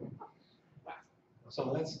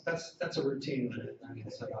 So that's a routine that I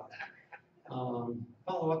can set up.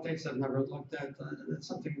 Follow updates I've never looked at. It's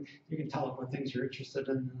something you can tell it what things you're interested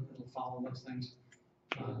in. It'll follow those things.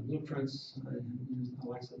 Blueprints. I use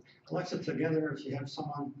Alexa. Alexa together. If you have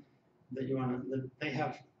someone that you want to, that they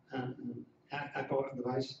have an Echo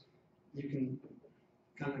device, you can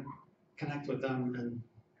kind of connect with them and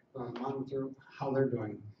monitor how they're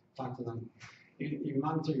doing. Talk to them. You can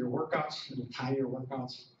monitor your workouts and tie your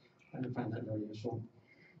workouts. I find that very useful.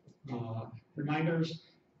 Reminders.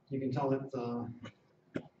 You can tell it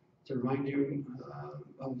to remind you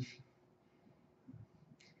of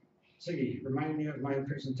Ziggy, remind me of my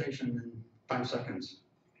presentation in 5 seconds.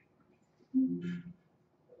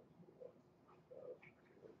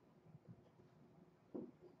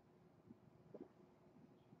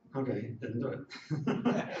 Okay, didn't do it.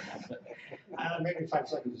 Maybe 5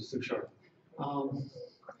 seconds is too short.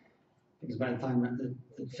 Because by the time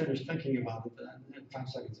I finished thinking about it, 5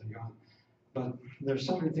 seconds are gone. But there's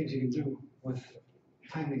so many things you can do with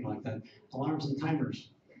timing like that. Alarms and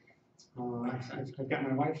timers. I've got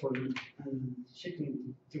my wife working, and she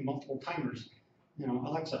can do multiple timers. You know,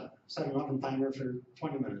 Alexa, set an oven timer for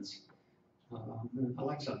 20 minutes.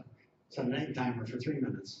 Alexa, set an egg timer for 3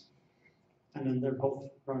 minutes. And then they're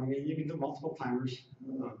both running, and you can do multiple timers.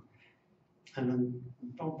 And then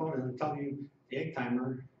it'll tell you the egg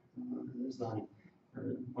timer is done,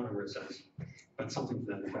 or whatever it says, but something to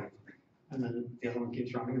that effect. And then the other one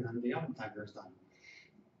keeps running, and then the oven timer is done.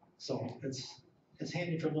 So it's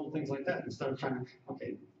handy for little things like that. Instead of trying to,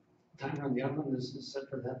 okay, timer on the oven is set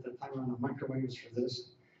for that, the timer on the microwave is for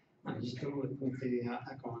this. I just do it with the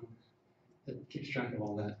Echo on. It keeps track of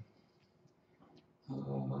all that.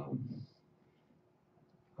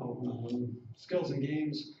 Skills and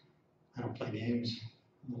games. I don't play games.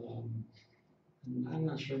 And I'm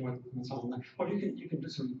not sure what's on there. Oh, you can do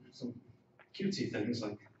some cutesy things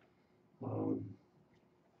like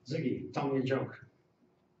Ziggy, tell me a joke.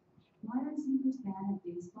 Why are zebras bad at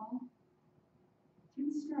baseball?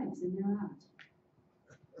 3 strikes and they're out.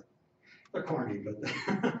 They're corny, but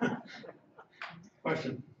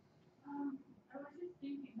question. I was just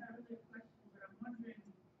thinking, not really a question, but I'm wondering,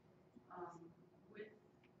 with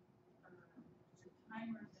the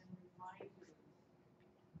timers and reminders,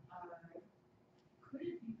 could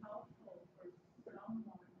it be helpful for someone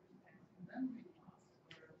who has memory loss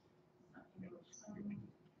or something, do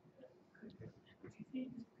you think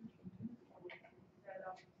this could be useful to set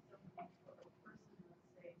up something for a person, let's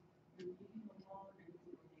say, you're living alone and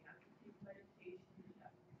they have to take medication,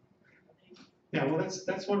 Yeah, well,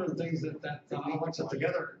 that's one of the things that Alexa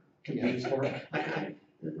Together can be used for.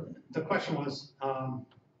 The question was,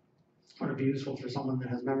 would it be useful for someone that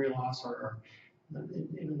has memory loss or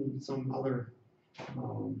even some other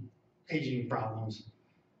aging problems?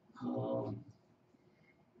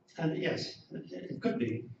 And yes, it could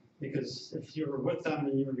be, because if you were with them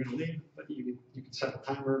and you were going to leave, but you could set a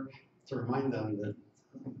timer to remind them that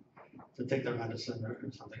to take their medicine or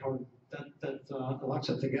something, or that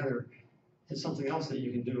Alexa Together is something else that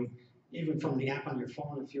you can do, even from the app on your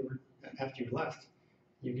phone. If you were after you left,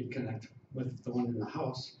 you could connect with the one in the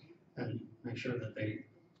house and make sure that they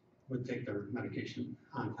would take their medication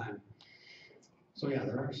on time. So yeah,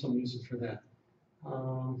 there are some uses for that.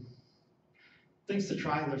 Things to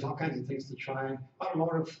try. There's all kinds of things to try.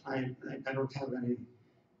 Automotive. I don't have any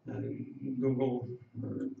Google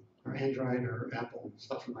or Android or Apple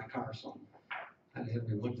stuff in my car, so I haven't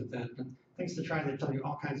even looked at that. But things to try, they tell you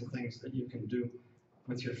all kinds of things that you can do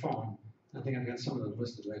with your phone. I think I've got some of them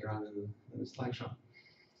listed later on in the slideshow.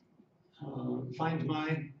 Find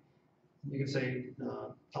My, you can say,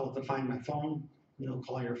 tell it to find my phone, and it'll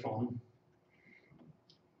call your phone.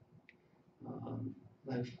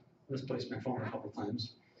 I've misplaced my phone a couple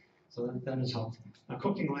times. So that has helped. A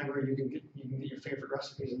cooking library, you can get your favorite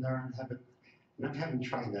recipes in there and have it, and I haven't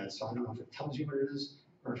tried that, so I don't know if it tells you what it is,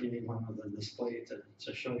 or if you need one with a display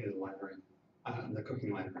to show you the library, the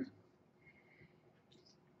cooking library.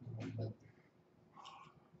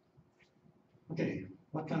 Okay,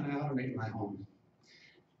 what can I automate in my home?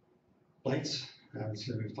 Lights,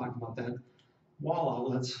 so we've talked about that. Wall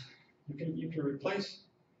outlets, you can replace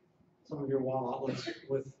some of your wall outlets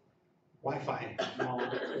with Wi-Fi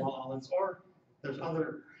wall outlets, or there's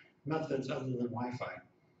other methods other than Wi-Fi.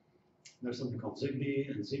 There's something called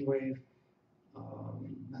Zigbee and Z-Wave.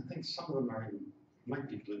 I think some of them might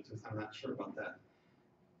be Bluetooth. I'm not sure about that,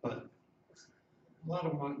 but a lot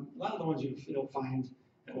of the ones you'll find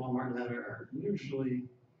at Walmart that are usually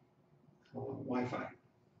Wi-Fi.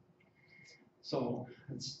 So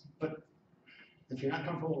but if you're not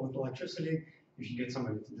comfortable with electricity, you should get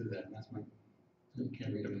somebody to do that. And you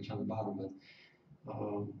can't read it much on the bottom, but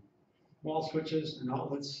wall switches and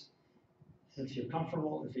outlets. If you're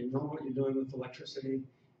comfortable, if you know what you're doing with electricity,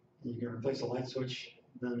 and you can replace a light switch,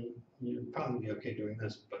 then you'd probably be okay doing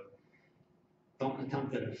this. But don't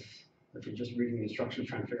attempt it if you're just reading the instructions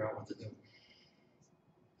trying to figure out what to do.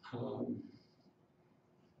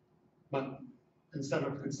 But instead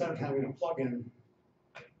of having a plug-in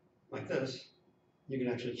like this, you can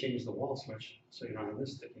actually change the wall switch so you don't have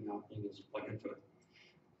this sticking out. You can just plug into it.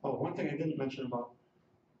 Oh, one thing I didn't mention about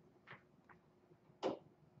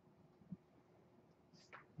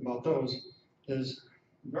those is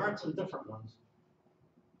there are some different ones.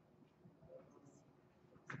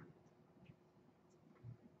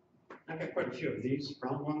 I've got quite a few of these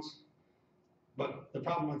round ones, but the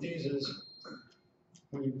problem with these is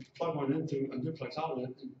when you plug one into a duplex outlet,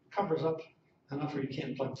 it covers up enough where you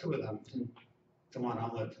can't plug two of them into one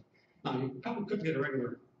outlet. Now, you probably could get a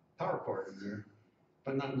regular power cord in there,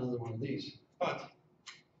 but not another one of these. But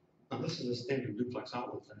now this is a standard duplex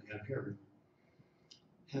outlet that I have here.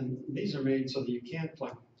 And these are made so that you can't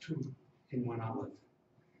plug two in one outlet.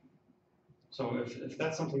 So if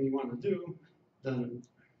that's something you want to do, then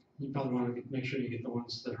you probably want to make sure you get the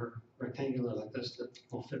ones that are rectangular like this that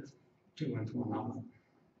will fit two into one outlet.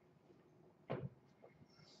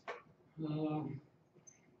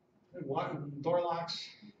 Door locks.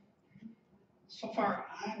 So far,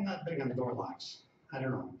 I'm not big on door locks. I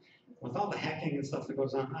don't know. With all the hacking and stuff that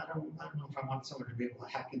goes on, I don't know if I want somebody to be able to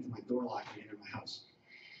hack into my door lock and get in my house.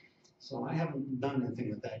 So I haven't done anything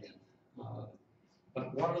with that yet.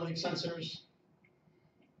 But water leak sensors,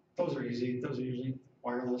 those are easy. Those are usually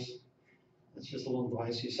wireless. It's just a little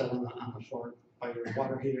device you set on the floor by your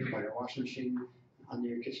water heater, by your washing machine, under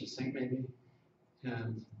your kitchen sink maybe,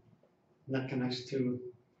 and that connects to.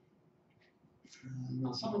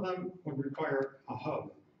 Now some of them would require a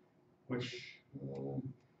hub, which I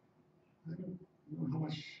don't know how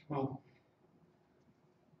much. Well,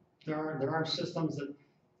 there are systems that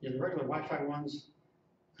the regular Wi-Fi ones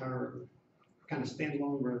are kind of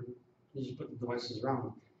standalone where you just put the devices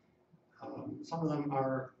around. Some of them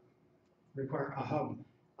require a hub,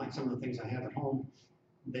 like some of the things I have at home.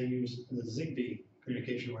 They use the Zigbee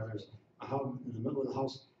communication where there's a hub in the middle of the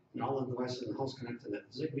house and all the devices in the house connect to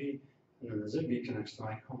that Zigbee, and then the Zigbee connects to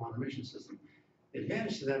my home automation system. The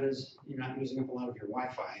advantage to that is you're not using up a lot of your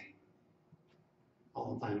Wi-Fi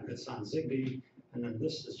all the time. It's on Zigbee, and then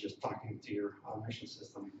this is just talking to your automation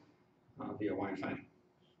system via Wi-Fi.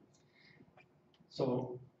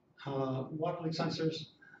 So water leak sensors,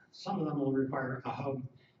 some of them will require a hub,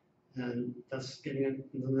 and that's getting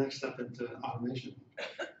it the next step into automation.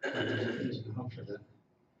 Using a hub for that.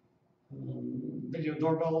 Video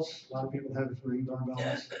doorbells, a lot of people have Ring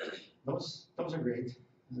doorbells. Those are great,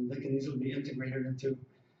 and they can easily be integrated into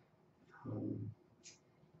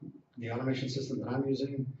the automation system that I'm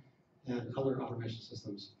using and other automation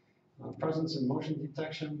systems. Presence and motion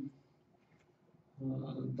detection,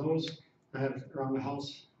 those I have around the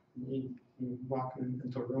house. You walk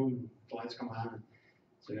into a room, the lights come on,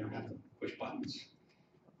 so you don't have to push buttons.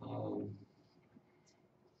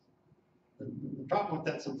 The problem with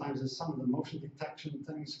that sometimes is some of the motion detection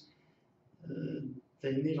things,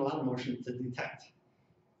 they need a lot of motion to detect.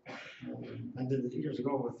 I did it years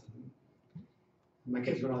ago with my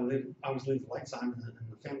kids would always leave the lights on in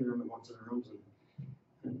the family room and go into the rooms,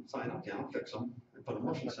 and so I thought, okay, I'll fix them. I put a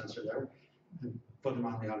motion sensor there and put them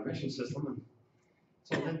on the automation system, and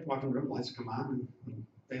so they'd walk in the room, lights come on, and when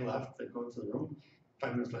they left, they'd go into the room.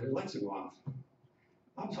 5 minutes later, the lights would go off.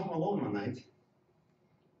 I was home alone one night,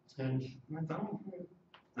 and I went down,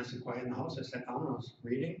 nice and quiet in the house. I sat down, I was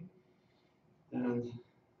reading, and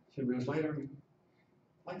a few minutes later,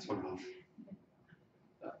 lights went off.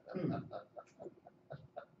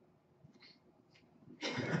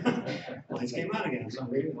 Lights came on again, so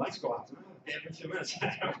maybe the lights go off. Every few minutes, I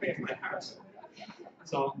have to wave my arms.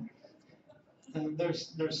 So, and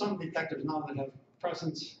there's some detectors now that have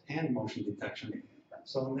presence and motion detection.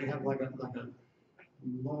 So they have like a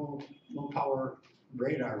low power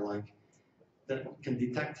radar that can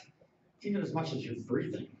detect even as much as you're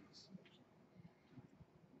breathing,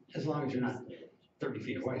 as long as you're not 30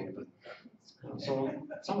 feet away. But so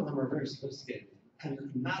some of them are very sophisticated and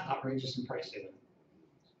not outrageous in price either.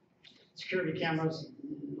 Security cameras,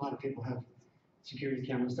 a lot of people have security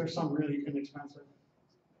cameras. There's some really inexpensive.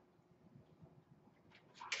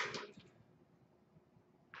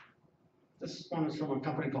 This one is from a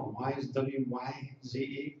company called Wyze,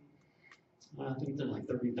 W-Y-Z-E. I think they're like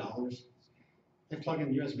 $30. They plug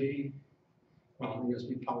in USB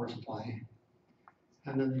power supply,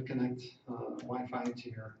 and then you connect Wi-Fi to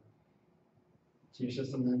your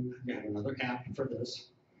system. Then you have another app for this.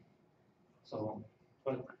 So,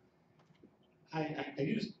 but I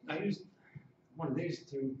used one of these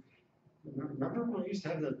to remember when we used to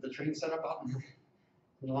have the train set up out in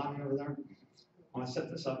the lobby over there. Well, I set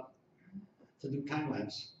this up to do time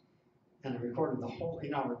lapse, and I recorded the whole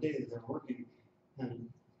 8-hour day that they're working, and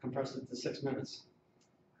compressed it to 6 minutes.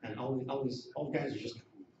 And all these old guys are just.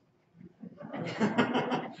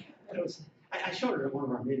 I showed it at one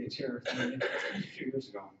of our meetings here a few years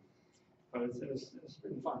ago, but it was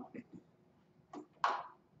really fun.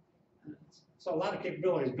 So a lot of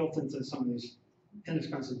capabilities built into some of these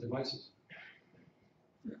inexpensive devices.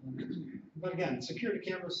 But again, security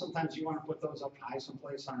cameras, sometimes you want to put those up high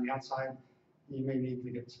someplace on the outside. You may need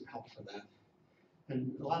to get some help for that.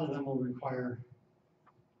 And a lot of them will require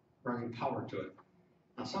running power to it.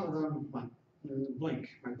 Now some of them, like Blink,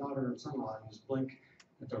 my daughter and son-in-law use Blink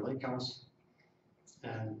at their lake house.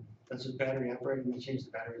 And that's just battery operated, and they change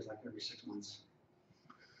the batteries like every 6 months.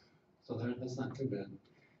 So that's not too bad.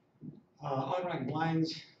 Automatic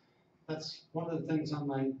blinds, that's one of the things on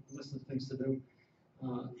my list of things to do.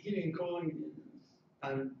 Heating and cooling,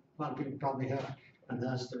 a lot of people probably have a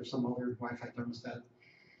Nest or some other Wi-Fi thermostat.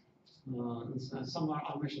 Some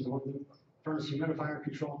automations I want to do. Furnace humidifier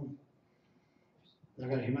control. I've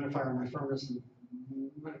got a humidifier in my furnace, and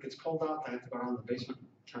when it gets cold out, I have to go down to the basement and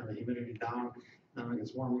turn the humidity down. Then when it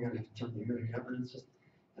gets warm again, I have to turn the humidity up, and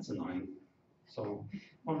that's annoying. So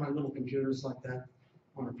one of my little computers like that,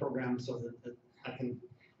 I want to program so that I can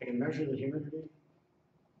measure the humidity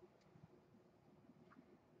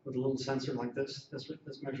with a little sensor like this. This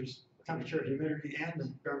measures temperature, humidity,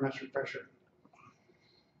 and barometric pressure.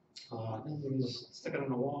 And you can just stick it on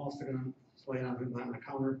the wall, just lay it on the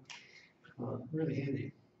counter. Really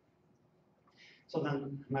handy. So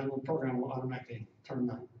then my little program will automatically turn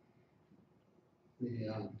the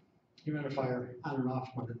humidifier on and off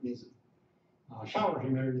when it needs it. Shower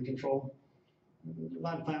humidity control. A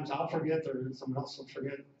lot of times I'll forget, or someone else will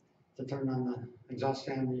forget to turn on the exhaust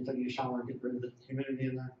fan when you're taking a shower and get rid of the humidity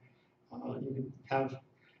in there. You can have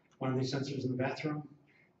one of these sensors in the bathroom,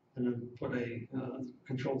 and then put a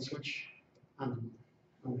controlled switch on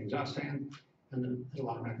the exhaust fan, and then it'll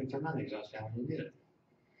automatically turn on the exhaust fan when you need it.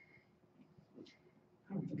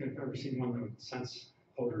 I don't think I've ever seen one that would sense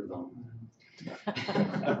odor though.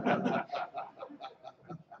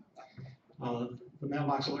 The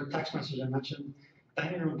mailbox alert text message I mentioned,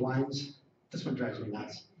 dining room blinds, this one drives me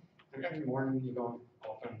nuts. Every morning you go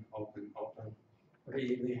open, open, open.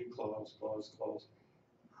 Every evening close, close, close.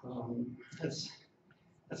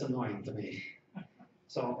 That's annoying to me.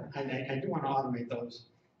 So I do want to automate those,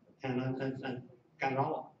 and I've got it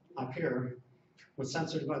all up here with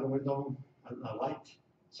sensors by the window, a light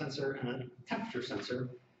sensor and a temperature sensor,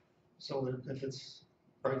 so that if it's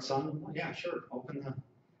bright sun, well, yeah, sure, open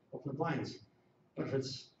the blinds. But if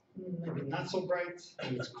it's maybe not so bright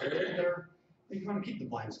and it's cold in there, you want to keep the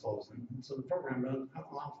blinds closed. And so the program doesn't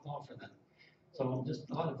allow for that. So just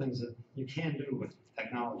a lot of things that you can do with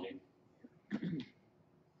technology.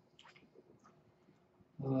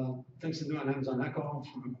 Things to do on Amazon Echo.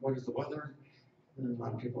 What is the weather? And a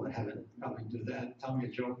lot of people that haven't probably do that. Tell me a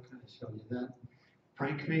joke. I showed you that.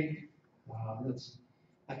 Prank me.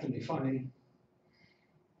 That can be funny.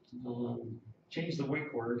 Change the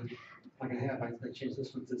wake word. Like I have, I changed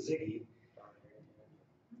this one to Ziggy.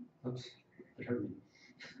 Oops, it hurt me.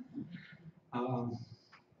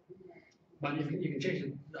 But you can change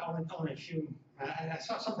it only a few. I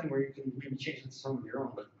saw something where you can maybe change it to some of your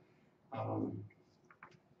own, but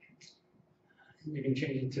you can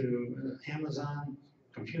change it to Amazon,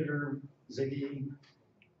 computer, Ziggy,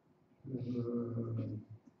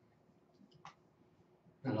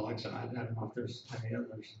 and Alexa. I don't know if there's any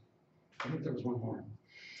others. I think there was one more.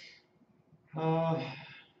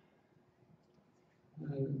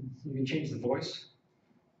 You can change the voice.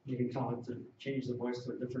 You can tell it to change the voice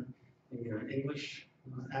to a different, you can get an English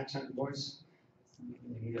accent voice.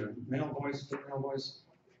 You can get a male voice, female voice,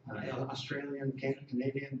 Australian,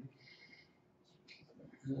 Canadian.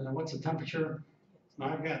 What's the temperature?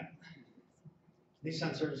 I've got these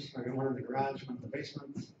sensors. I got one in the garage, one in the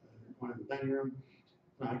basement, one in the dining room.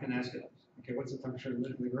 Now I can ask it, okay, what's the temperature in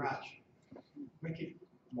the garage? We keep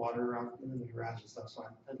water out in the garage and stuff, so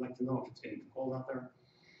I'd like to know if it's getting too cold out there.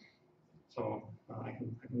 So I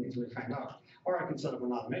can easily find out. Or I can set up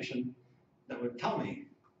an automation that would tell me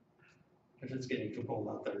if it's getting too cold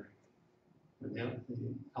out there. The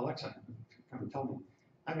Alexa come and tell me.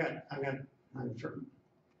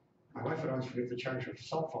 My wife would always forget to charge her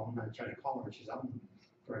cell phone, and I try to call her when she's out and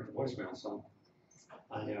correct the voicemail. So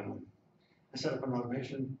I set up an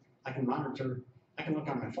automation. I can monitor. I can look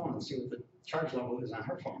on my phone and see what the charge level is on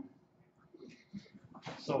her phone.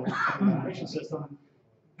 So the automation system,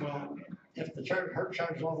 well, if her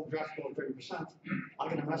charge level drops below 30%, I'll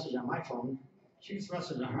get a message on my phone. She gets a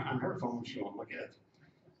message on her phone, she won't look at it.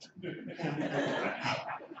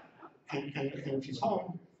 And if she's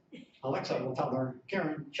home, Alexa will tell her,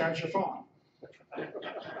 Karen, charge your phone.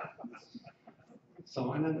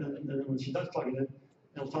 So, and then when she does plug it in,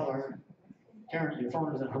 it'll tell her, Karen, your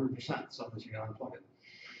phone is at 100%, so that you gotta unplug it.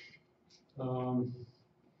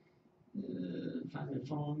 Find your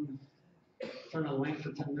phone, turn on the lamp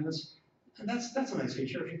for 10 minutes. And that's a nice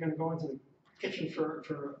feature. If you're gonna go into the kitchen for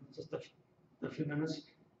just a few minutes,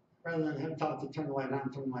 rather than have taught to turn the light on,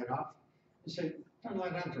 turn the light off, you say, turn the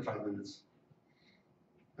light on for 5 minutes.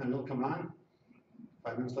 And it'll come on.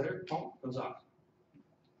 5 minutes later, boom, goes off.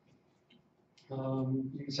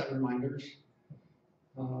 You can set reminders.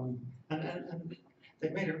 And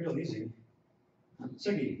they've made it real easy.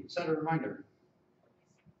 Siggy, set a reminder.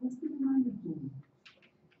 What's the reminder for?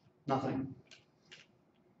 Nothing.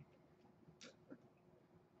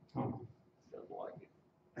 Oh, Doesn't like it.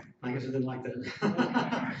 I guess I didn't like that.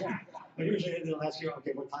 But usually they'll ask you,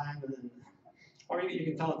 okay, what time, and then, or you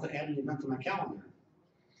can tell it to add an event to my calendar,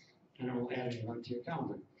 and it will add an event to your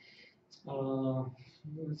calendar.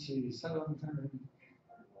 Let's see, set up time.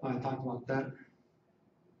 I talked about that.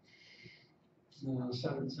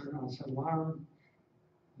 Set alarm.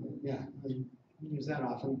 Yeah, I use that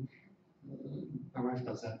often. My wife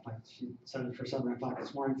does that. Like she set it for 7 o'clock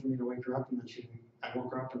this morning for me to wake her up, and then I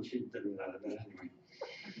woke her up, and she didn't get out of bed anyway.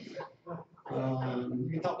 You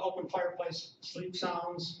can tell open fireplace, sleep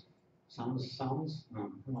sounds. No.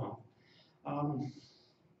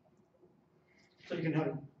 So you can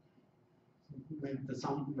have make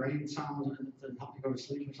the rain sounds to help you go to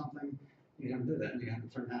sleep or something. You can do that, and you have to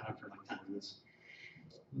turn that on for like 10 minutes.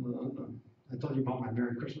 I told you about my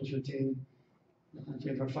Merry Christmas routine. If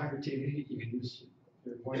you have a Fire TV, you can use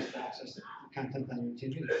your voice to access the content on your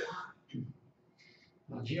TV.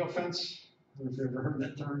 Geofence, I don't know if you've ever heard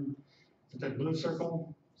that term, but that blue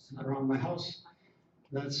circle around my house,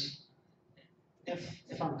 that's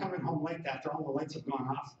if I'm coming home late after all the lights have gone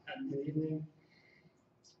off in the evening,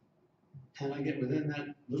 and I get within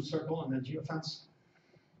that blue circle and that geofence,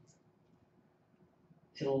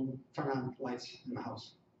 it'll turn on lights in the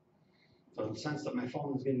house. So it'll sense that my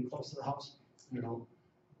phone is getting close to the house, and it'll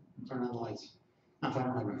turn on the lights. Now, if I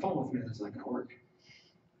don't have my phone with me, that's not going to work.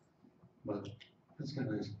 But that's kind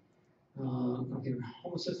of nice. Okay,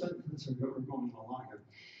 Home Assistant, that's we're going along here.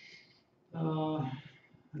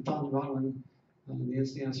 I talked about when the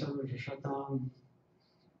SDN servers are shut down.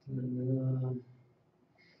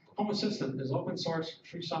 Home Assistant is open source,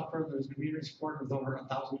 free software that is community supported with over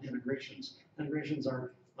 1,000 integrations. Integrations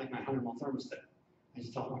are like my Honeywell thermostat. I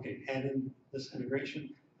just tell them, okay, add in this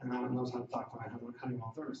integration, and now it knows how to talk to my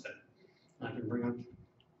Honeywell thermostat. And I can bring up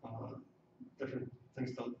different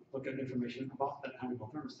things to look at information about that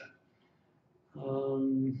Honeywell thermostat.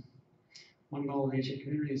 One goal of the HA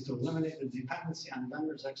community is to eliminate the dependency on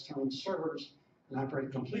vendors' external servers and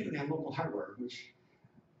operate completely on local hardware, which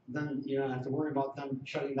then you don't have to worry about them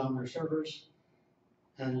shutting down their servers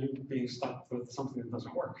and you being stuck with something that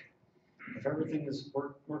doesn't work. If everything is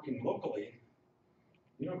working locally,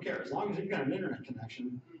 you don't care. As long as you've got an internet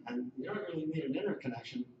connection, and you don't really need an internet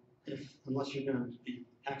connection unless you're going to be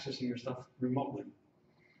accessing your stuff remotely.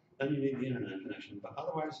 Then you need the internet connection. But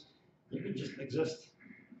otherwise, you could just exist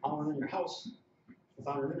all within your house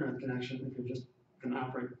without an internet connection if you're just going to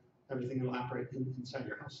operate, everything will operate inside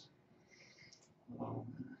your house.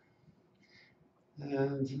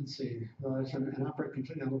 And let's see, and operate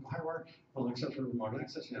completely on local hardware, well, except for remote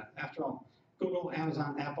access. Yeah. After all, Google,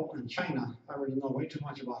 Amazon, Apple, and China already know way too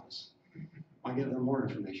much about us. I'll give them more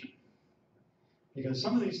information. Because a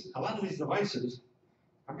lot of these devices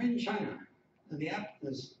are made in China. and the app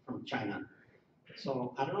is from China.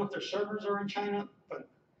 So I don't know if their servers are in China, but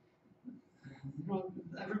you know,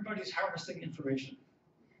 everybody's harvesting information.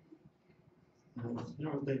 You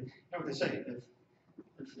know what they say,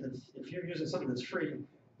 if you're using something that's free,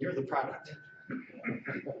 you're the product.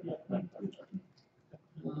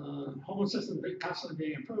 Home Assistant constantly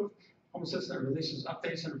being improved. Home Assistant releases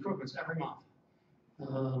updates and improvements every month.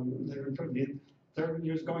 They're improving. They're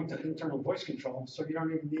going to internal voice control, so you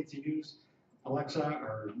don't even need to use Alexa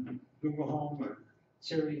or Google Home or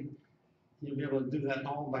Siri. You'll be able to do that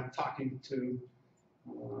all by talking to,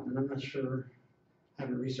 and I'm not sure, I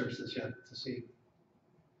haven't researched this yet to see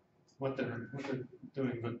what they're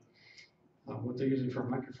doing, but what they're using for a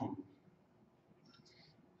microphone.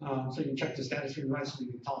 So you can check the status of your device. You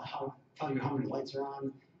can tell you how many lights are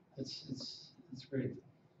on. It's great.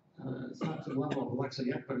 It's not to the level of Alexa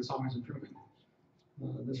yet, but it's always improving.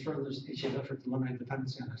 This furthers HA's effort to eliminate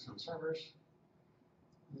dependency on external servers.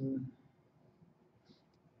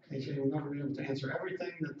 HA will never be able to answer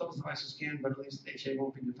everything that those devices can, but at least HA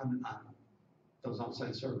won't be dependent on those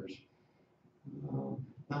outside servers.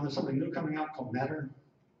 Now there's something new coming out called Matter,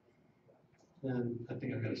 and I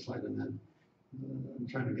think I've got a slide on that. I'm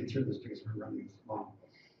trying to get through this because we're running long.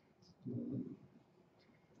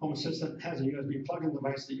 Home Assistant has a USB plug-in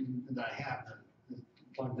device that I have that is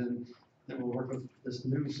plugged in that will work with this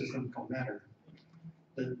new system called Matter.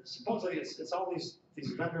 That supposedly it's all these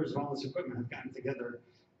vendors of all this equipment have gotten together.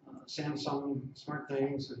 Samsung,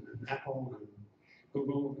 SmartThings, and Apple, and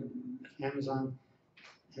Google, and Amazon,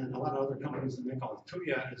 and a lot of other companies that make all.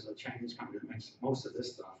 Tuya is a Chinese company that makes most of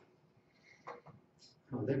this stuff.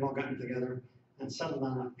 They've all gotten together and settled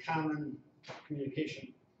on a common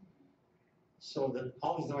communication, so that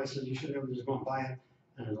all these devices, you should be able to just go and buy it,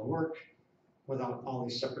 and it'll work without all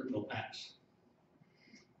these separate little apps.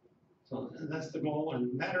 So and that's the goal,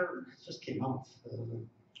 and Matter just came out,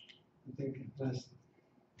 I think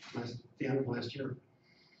the end of last year.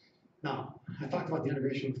 Now, I talked about the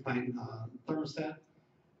integration with my thermostat.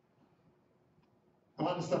 A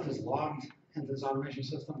lot of stuff is logged into this automation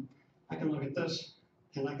system. I can look at this,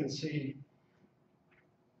 and I can see,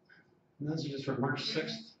 and this is just for March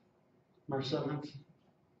 6th, March 7th.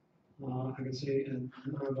 I can see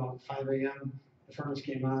at about 5 a.m. the furnace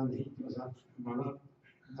came on, the heat was up,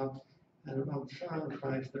 and about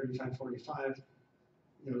 5:30, 5:45,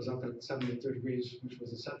 it was up at 72 degrees, which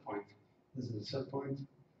was the set point. This is the set point.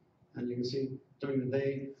 And you can see during the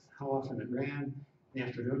day how often it ran. In the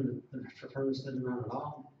afternoon, the furnace didn't run at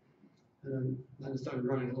all. And then it started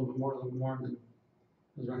running a little bit more, and then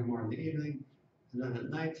it was running more in the evening. And then at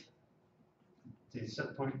night, the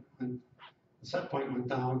set point went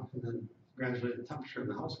down, and then gradually the temperature in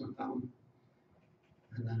the house went down.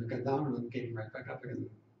 And then it got down, and then it came right back up again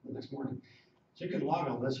the next morning. So you can log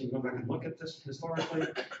all this. You can go back and look at this historically.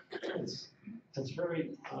 It's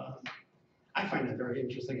very, I find it very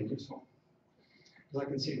interesting and useful. Because I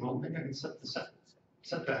can see, well, maybe I can set the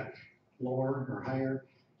setback lower or higher.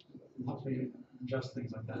 It helps me adjust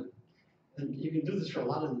things like that. And you can do this for a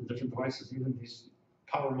lot of the different devices, even these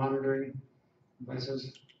power monitoring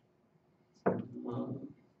devices.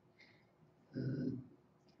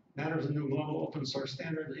 Matter is a new global open source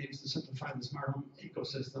standard that aims to simplify the smart home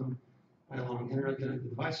ecosystem by allowing internet-connected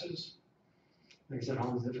devices. Like I said,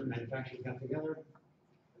 all these different manufacturers got together.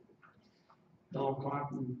 They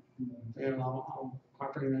allow all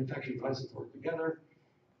cooperating manufacturing devices to work together.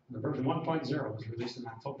 The version 1.0 was released in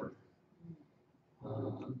October.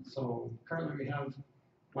 So currently we have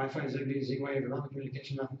Wi-Fi, Zigbee, Z-Wave, and other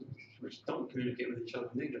communication methods which don't communicate with each other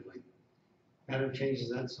natively. Matter changes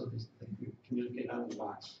that so they can communicate out of the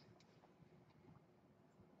box.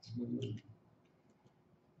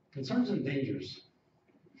 Concerns and dangers.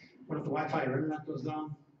 What if the Wi-Fi or internet goes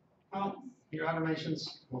down? Well, your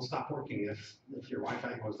automations will stop working if your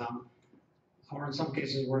Wi-Fi goes down. Or in some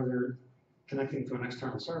cases where they're connecting to an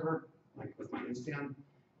external server, like with my Insteon,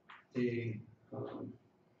 the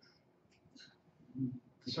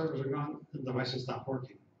servers are gone, the devices stop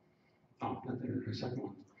working. Oh, I think there's a second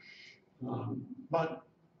one. But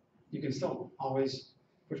you can still always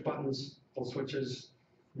push buttons, pull switches,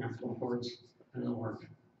 pull cords, and it'll work.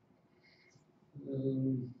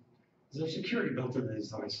 There's security built into these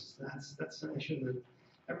devices. That's an issue that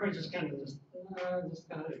everybody just kind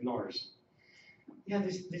of ignores. Yeah,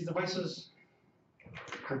 these devices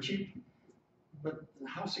are cheap, but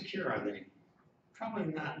how secure are they?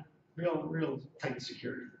 Probably not real tight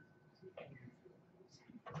security.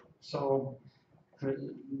 So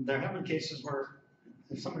there have been cases where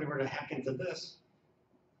if somebody were to hack into this,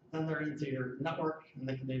 then they're into your network, and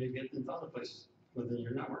they can maybe get into other places within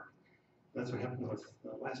your network. That's what happened with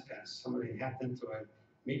LastPass. Somebody hacked into a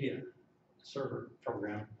media server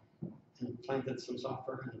program and planted some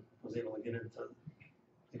software and was able to get into,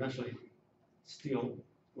 eventually steal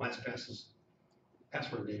LastPass's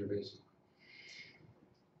password database.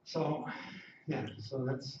 So, yeah, so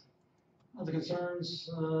that's other concerns.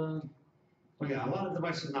 Well, yeah, a lot of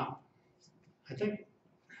devices now. I think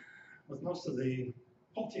with most of the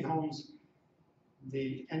Pulte homes,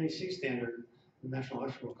 the NEC standard, the National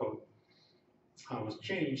Electrical Code, was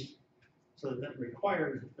changed so that that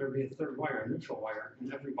required there be a third wire, a neutral wire,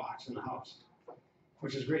 in every box in the house,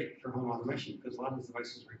 which is great for home automation because a lot of these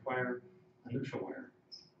devices require a neutral wire.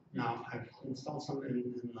 Now, I've installed some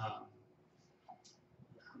in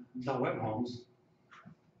the web homes,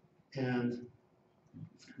 and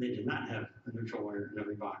they did not have a neutral wire in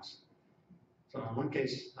every box. So in one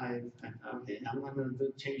case, okay, I'm not going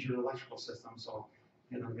to change your electrical system, so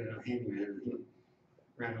you know, get a handyman. He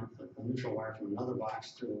ran a neutral wire from another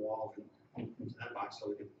box through the wall and into that box so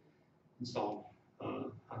we could install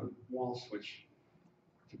a wall switch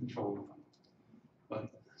to control them.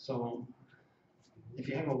 But so if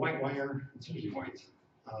you have a white wire, it's usually white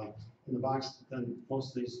in the box, then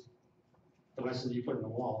most of these devices that you put in the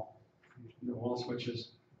wall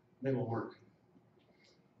switches, they will work.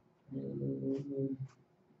 And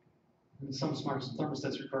some smart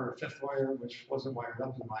thermostats require a fifth wire, which wasn't wired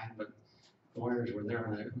up in mine, but the wires were there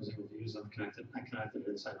and I was able to use them. I connected it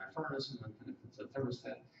inside my furnace and then connected to the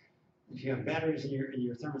thermostat. If you have batteries in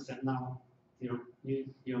your thermostat now, you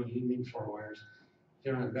need 4 wires. If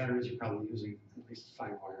you don't have batteries, you're probably using at least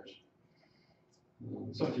 5 wires.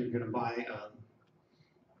 So if you're going to buy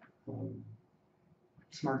a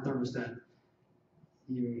smart thermostat,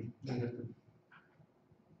 you might have to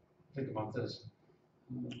think about this.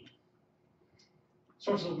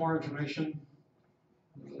 Sources of more information.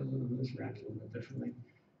 This wrapped a little bit differently.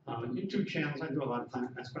 YouTube channels. I spend a lot of time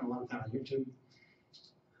on YouTube.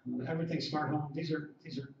 Everything smart home. These are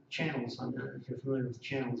channels. If you're familiar with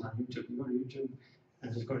channels on YouTube, you go to YouTube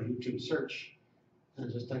and just go to YouTube search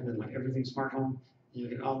and just type in like everything smart home. You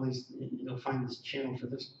get all these. You'll find this channel for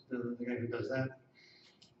this. The guy who does that,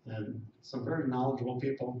 and some very knowledgeable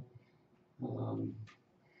people. The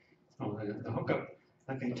hookup.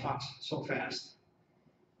 That guy talks so fast.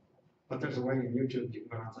 But there's a way in YouTube you can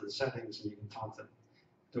go onto the settings and you can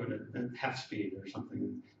do it at half speed or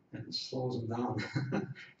something, and it slows them down,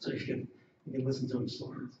 so you can listen to them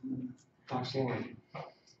slower, talk slower.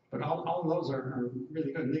 But all of those are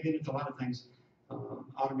really good, and they get into a lot of things,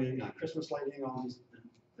 automating Christmas lighting, all these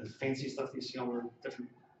the fancy stuff you see, all the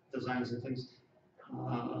different designs and things.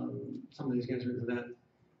 Some of these guys are into that.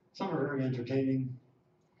 Some are very entertaining,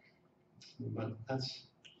 but that's.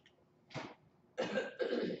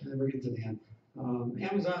 And we're getting to the end.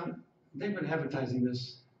 Amazon, they've been advertising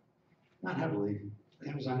this, not heavily,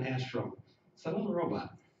 Amazon Astro. It's a little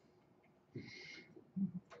robot.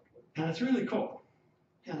 And it's really cool.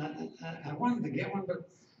 And I wanted to get one, but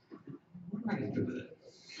what am I going to do with it?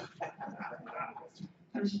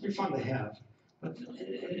 It would just be fun to have. But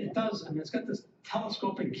it does, I mean, it's got this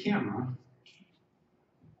telescoping camera.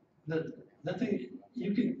 That thing,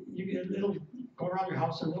 it'll go around your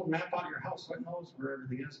house and it'll map out your house so it knows where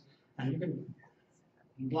everything is. And you can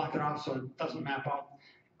block it off so it doesn't map out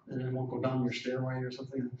and it won't go down your stairway or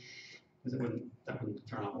something, because that wouldn't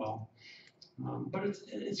turn out well. But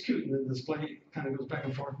it's cute, and the display kind of goes back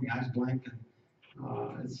and forth, and the eyes blink, and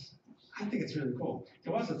I think it's really cool. It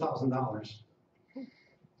was $1,000,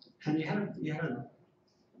 and you had to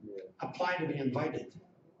apply to be invited.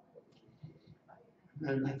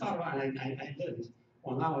 And I thought about it, I did.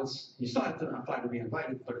 Well, now you still have to apply to be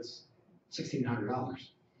invited, but it's $1,600.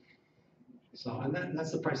 So, and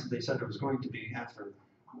that's the price that they said it was going to be after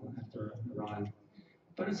arrival.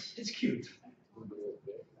 But it's cute.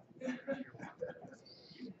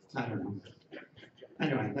 I don't know.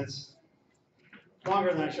 Anyway, that's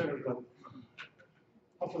longer than I should have, but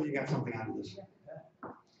hopefully you got something out of this.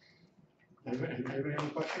 Anybody have any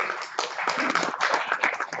questions?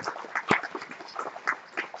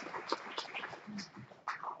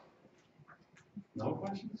 No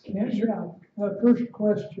questions? Yeah, first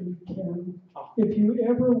question, Ken. If you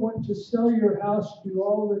ever want to sell your house, do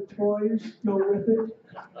all the toys go with it?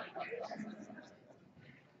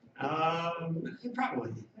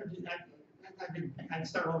 Probably. I'd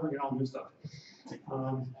start over and get all new stuff.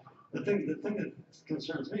 The thing that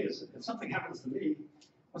concerns me is if something happens to me,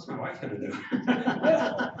 what's my wife going to do?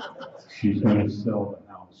 She's going to sell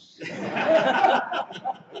the house.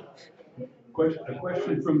 A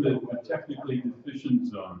question from the technically deficient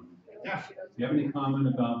zone. Yeah. Do you have any comment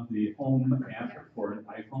about the Home app for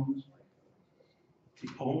iPhones? The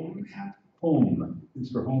Home app? Home,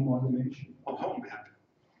 it's for home automation. A home app.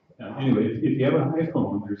 Anyway, if you have an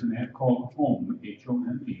iPhone, there's an app called Home,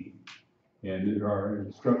 Home, and there are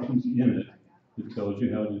instructions in it that tells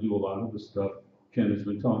you how to do a lot of the stuff Ken has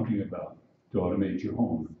been talking about to automate your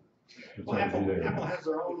home. It's Well, already there. Apple has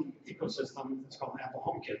their own ecosystem, it's called Apple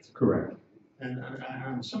HomeKit. Correct. And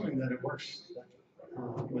I'm assuming that it works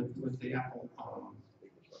with the Apple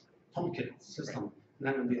HomeKit system, and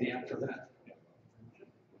that would be the app for that.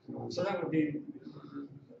 So that would be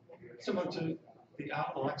similar to the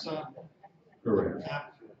Alexa Correct.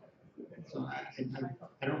 app. So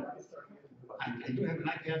I don't, I do have an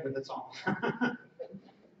iPad, but that's all.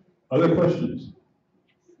 Other questions?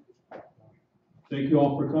 Thank you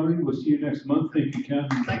all for coming. We'll see you next month. Thank you, Ken.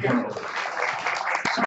 Thank you.